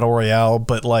chasing Battle Royale,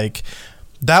 but like,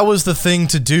 that was the thing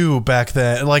to do back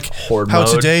then. Like, Horde how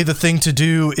mode. today the thing to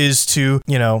do is to,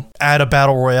 you know, add a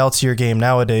battle royale to your game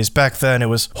nowadays. Back then it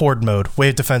was Horde mode,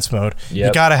 wave defense mode. Yep.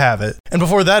 You gotta have it. And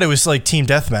before that it was like Team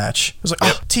Deathmatch. It was like,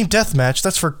 oh, Team Deathmatch,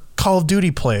 that's for Call of Duty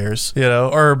players, you know,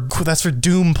 or that's for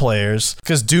Doom players,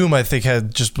 because Doom I think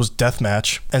was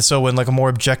deathmatch. And so when like a more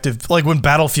objective, like when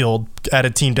Battlefield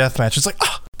added Team Deathmatch, it's like,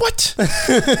 oh, what?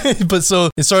 But so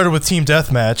it started with Team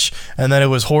Deathmatch, and then it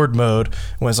was Horde mode,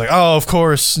 when it's like, oh, of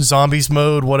course, Zombies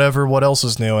mode, whatever, what else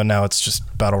is new, and now it's just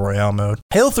Battle Royale mode.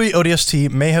 Halo 3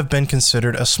 ODST may have been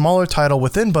considered a smaller title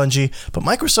within Bungie, but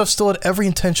Microsoft still had every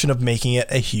intention of making it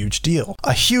a huge deal.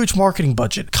 A huge marketing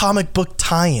budget, comic book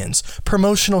tie-ins,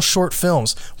 promotional short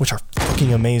films, which are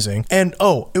fucking amazing, and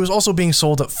oh, it was also being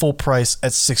sold at full price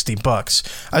at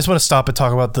 $60. I just want to stop and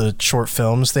talk about the short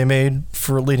films they made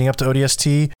for leading up to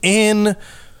ODST.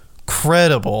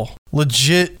 Incredible,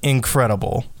 legit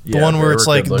incredible. The Yeah, one where they it's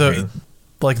were like good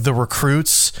looking. the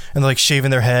recruits and like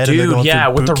shaving their head. And they're Dude, going yeah,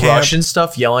 through with the boot camp. Russian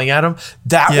stuff yelling at him.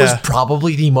 That Yeah. was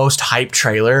probably the most hype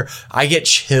trailer. I get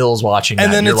chills watching that.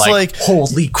 And then You're it's like,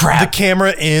 holy crap. The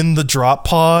camera in the drop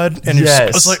pod, and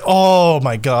Yes. it's like, oh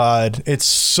my god, it's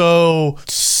so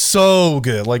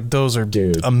good. Like, those are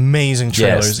amazing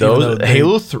trailers. yes, even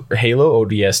those though Halo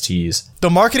ODSTs. the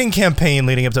marketing campaign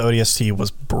leading up to ODST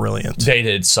was brilliant. They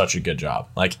did such a good job.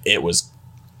 Like, it was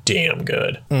damn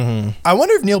good. I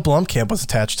wonder if Neil Blomkamp was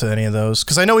attached to any of those,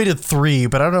 because I know he did 3,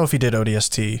 but I don't know if he did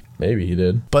ODST. Maybe he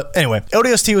did. But anyway,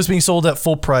 ODST was being sold at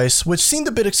full price, which seemed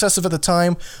a bit excessive at the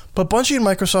time, but Bungie and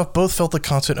Microsoft both felt the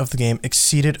content of the game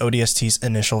exceeded ODST's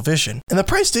initial vision, and the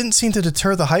price didn't seem to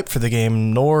deter the hype for the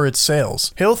game nor its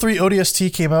sales. Halo 3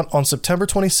 ODST came out on September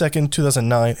 22nd,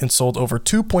 2009, and sold over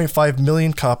 2.5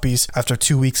 million copies after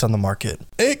 2 weeks on the market.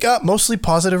 It got mostly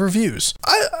positive reviews.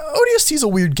 ODST is a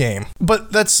weird game,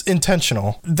 but that's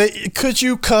intentional. Could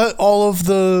you cut all of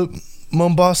the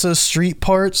Mombasa street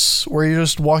parts where you're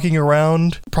just walking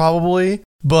around? Probably.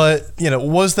 But, you know,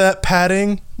 was that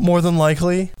padding? More than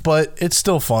likely. But it's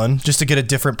still fun just to get a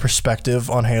different perspective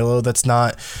on Halo that's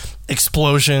not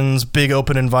explosions, big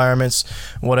open environments,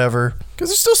 whatever. Because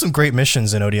there's still some great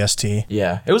missions in ODST.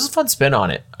 Yeah, it was a fun spin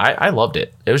on it. I loved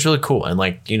it. It was really cool. And,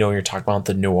 like, you know, you're talking about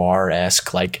the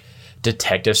noir-esque, like,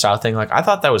 detective style thing. Like, I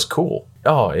thought that was cool.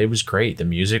 Oh, it was great. The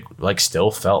music, like,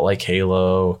 still felt like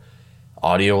Halo.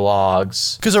 Audio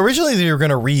logs. Because originally they were going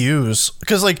to reuse,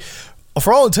 because like,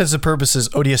 for all intents and purposes,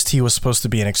 ODST was supposed to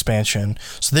be an expansion.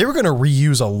 So they were going to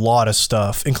reuse a lot of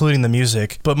stuff, including the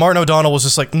music. But Martin O'Donnell was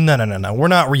just like, no, we're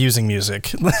not reusing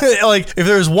music. Like, if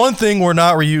there's one thing we're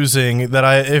not reusing,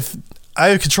 if I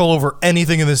have control over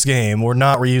anything in this game, we're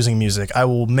not reusing music. I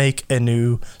will make a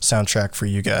new soundtrack for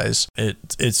you guys.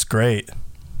 It's great.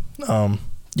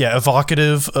 Yeah,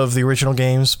 evocative of the original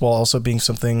games while also being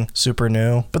something super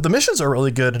new. But the missions are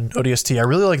really good in ODST. I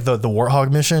really like the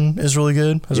Warthog mission is really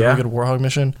good. It's a really good Warthog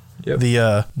mission. Yep.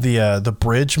 The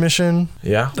bridge mission.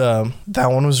 Yeah.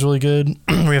 That one was really good.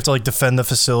 Where you have to like defend the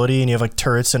facility and you have like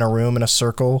turrets in a room in a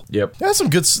circle. Yep. There's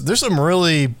some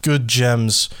really good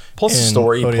gems. Plus the in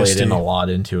story ODST. played in a lot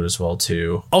into it as well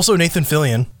too. Also Nathan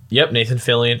Fillion. Yep, Nathan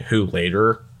Fillion, who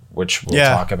later, which we'll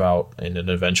talk about in an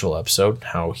eventual episode,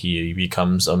 how he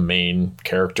becomes a main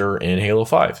character in Halo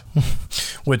 5.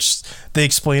 Which they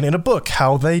explain in a book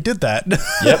how they did that.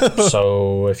 Yep.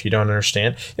 So if you don't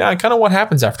understand, kind of what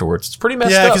happens afterwards. It's pretty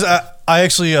messed up. Yeah, because I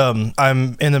actually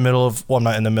I'm in the middle of, well, I'm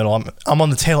not in the middle. I'm on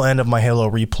the tail end of my Halo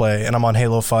replay, and I'm on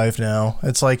Halo 5 now.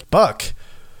 It's like, Buck,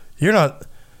 you're not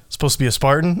supposed to be a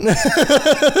Spartan?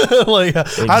 Like,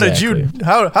 how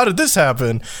did this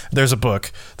happen? There's a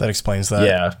book that explains that.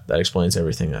 Yeah, that explains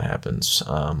everything that happens.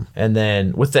 And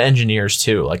then with the engineers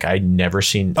too, like I'd never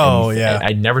seen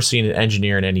I'd never seen an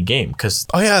engineer in any game because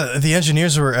the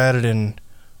engineers were added in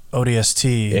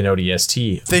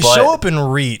ODST. They show up in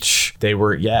Reach. They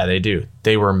do.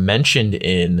 They were mentioned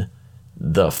in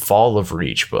the Fall of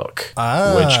Reach book, which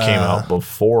came out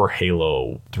before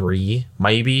Halo 3,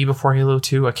 maybe before Halo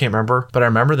 2. I can't remember, but I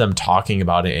remember them talking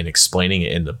about it and explaining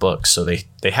it in the book. So they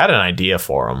had an idea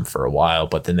for them for a while,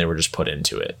 but then they were just put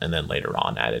into it and then later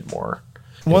on added more.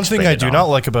 One thing I do not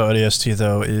like about ODST,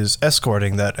 though, is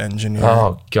escorting that engineer.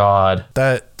 Oh, God.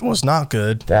 That was not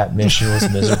good. That mission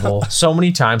was miserable. So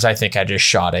many times I think I just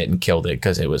shot it and killed it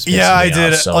because it was I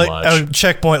did so much.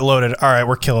 Checkpoint loaded. All right,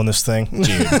 we're killing this thing.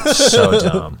 Dude, so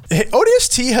dumb.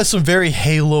 ODST has some very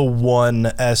Halo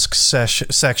 1-esque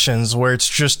sections where it's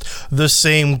just the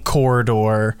same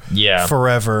corridor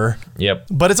forever. Yep.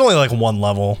 But it's only like one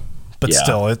level. But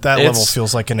still, that level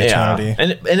feels like an eternity.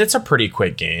 Yeah. And it's a pretty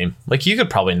quick game. Like, you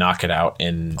could probably knock it out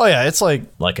in... Oh, yeah, it's like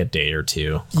a day or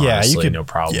two. Yeah, honestly, you could... No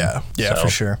problem. Yeah, for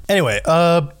sure. Anyway,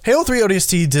 Halo 3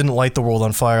 ODST didn't light the world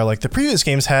on fire like the previous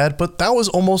games had, but that was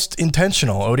almost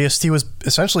intentional. ODST was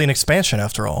essentially an expansion,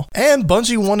 after all. And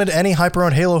Bungie wanted any hype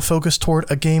around Halo focused toward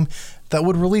a game that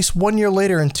would release 1 year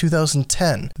later in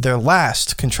 2010, their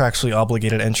last contractually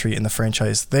obligated entry in the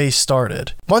franchise they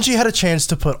started. Bungie had a chance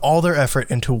to put all their effort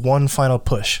into one final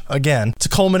push, again, to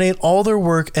culminate all their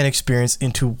work and experience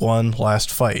into one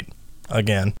last fight.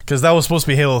 Again, because that was supposed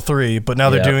to be Halo 3, but now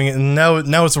they're doing it, and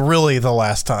now it's really the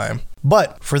last time.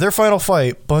 But for their final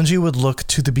fight, Bungie would look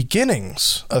to the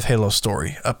beginnings of Halo's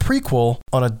story, a prequel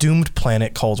on a doomed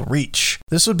planet called Reach.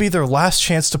 This would be their last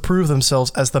chance to prove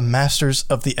themselves as the masters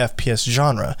of the FPS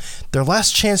genre, their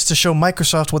last chance to show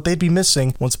Microsoft what they'd be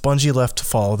missing once Bungie left to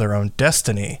follow their own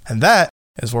destiny. And that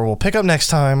is where we'll pick up next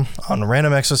time on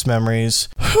Random Access Memories.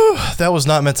 Whew, that was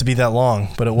not meant to be that long,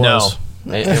 but it was. No.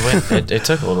 It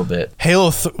took a little bit.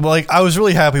 I was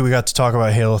really happy we got to talk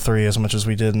about Halo 3 as much as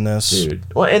we did in this.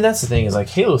 Dude. Well, and that's the thing is, like,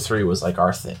 Halo 3 was, like,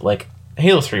 our thing. Like,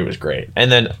 Halo 3 was great.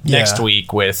 And then next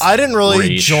week with I didn't really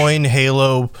Reach. join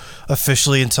Halo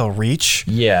officially until Reach.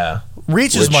 Yeah.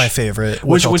 Reach is my favorite.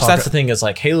 Which that's the thing is,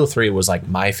 like, Halo 3 was, like,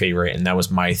 my favorite, and that was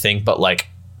my thing. But, like,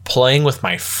 playing with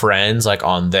my friends, like,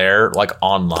 on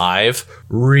live,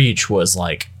 Reach was,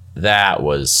 like, that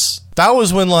was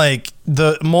when, like,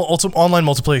 the online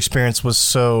multiplayer experience was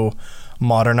so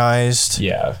modernized.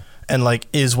 Yeah. And, like,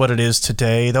 is what it is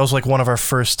today. That was, like, one of our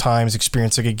first times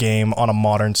experiencing a game on a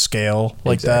modern scale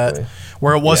like that.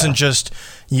 Where it wasn't just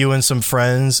you and some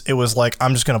friends. It was like,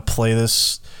 I'm just going to play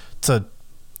this to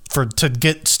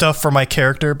get stuff for my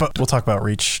character. But we'll talk about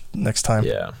Reach next time.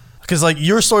 Yeah. Because, like,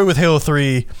 your story with Halo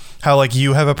 3, how, like,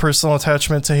 you have a personal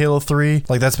attachment to Halo 3,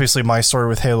 like, that's basically my story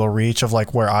with Halo Reach of,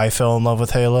 like, where I fell in love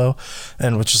with Halo,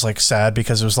 and which is, like, sad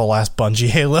because it was the last Bungie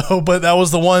Halo, but that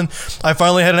was the one I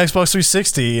finally had an Xbox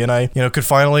 360, and I, could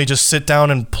finally just sit down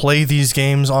and play these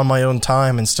games on my own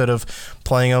time instead of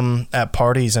playing them at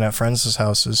parties and at friends'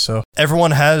 houses. So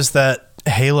everyone has that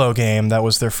Halo game that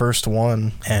was their first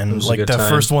one, and like the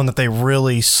first one that they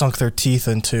really sunk their teeth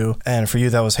into. And for you,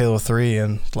 that was Halo 3,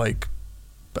 and like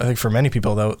I think for many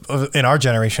people, that in our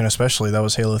generation especially, that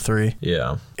was Halo 3.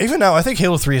 Yeah. Even now, I think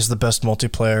Halo 3 is the best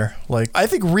multiplayer. Like, I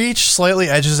think Reach slightly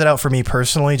edges it out for me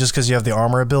personally, just because you have the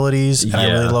armor abilities, and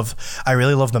I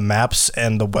really love the maps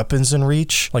and the weapons in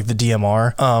Reach, like the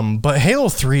DMR. But Halo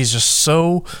 3 is just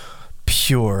so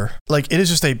pure. Like, it is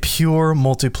just a pure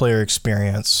multiplayer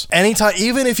experience. Anytime,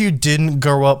 even if you didn't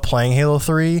grow up playing Halo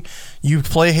 3, you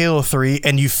play Halo 3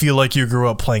 and you feel like you grew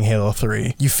up playing Halo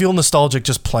 3. You feel nostalgic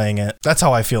just playing it. That's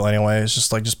how I feel anyway. It's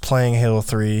just like, just playing Halo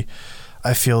 3,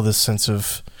 I feel this sense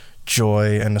of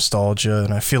joy and nostalgia,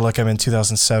 and I feel like I'm in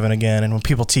 2007 again, and when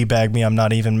people teabag me, I'm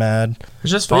not even mad.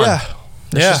 It's just fun.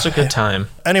 It's just a good time.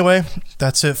 Anyway,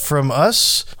 that's it from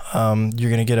us. You're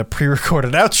going to get a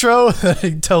pre-recorded outro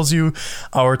that tells you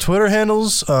our Twitter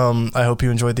handles. I hope you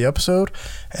enjoyed the episode,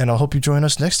 and I hope you join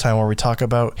us next time where we talk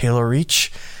about Halo Reach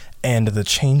and the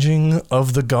changing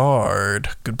of the guard.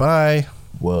 Goodbye.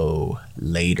 Whoa,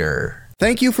 later.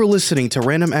 Thank you for listening to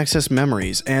Random Access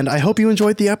Memories, and I hope you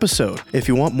enjoyed the episode. If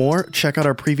you want more, check out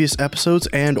our previous episodes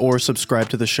and or subscribe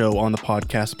to the show on the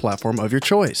podcast platform of your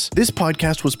choice. This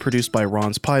podcast was produced by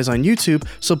Ron's Pies on YouTube,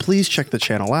 so please check the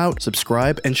channel out,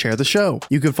 subscribe, and share the show.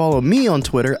 You can follow me on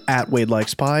Twitter at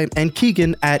WadeLikesPie and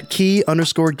Keegan at Key_Gan_Gin.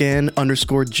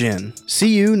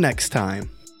 See you next time.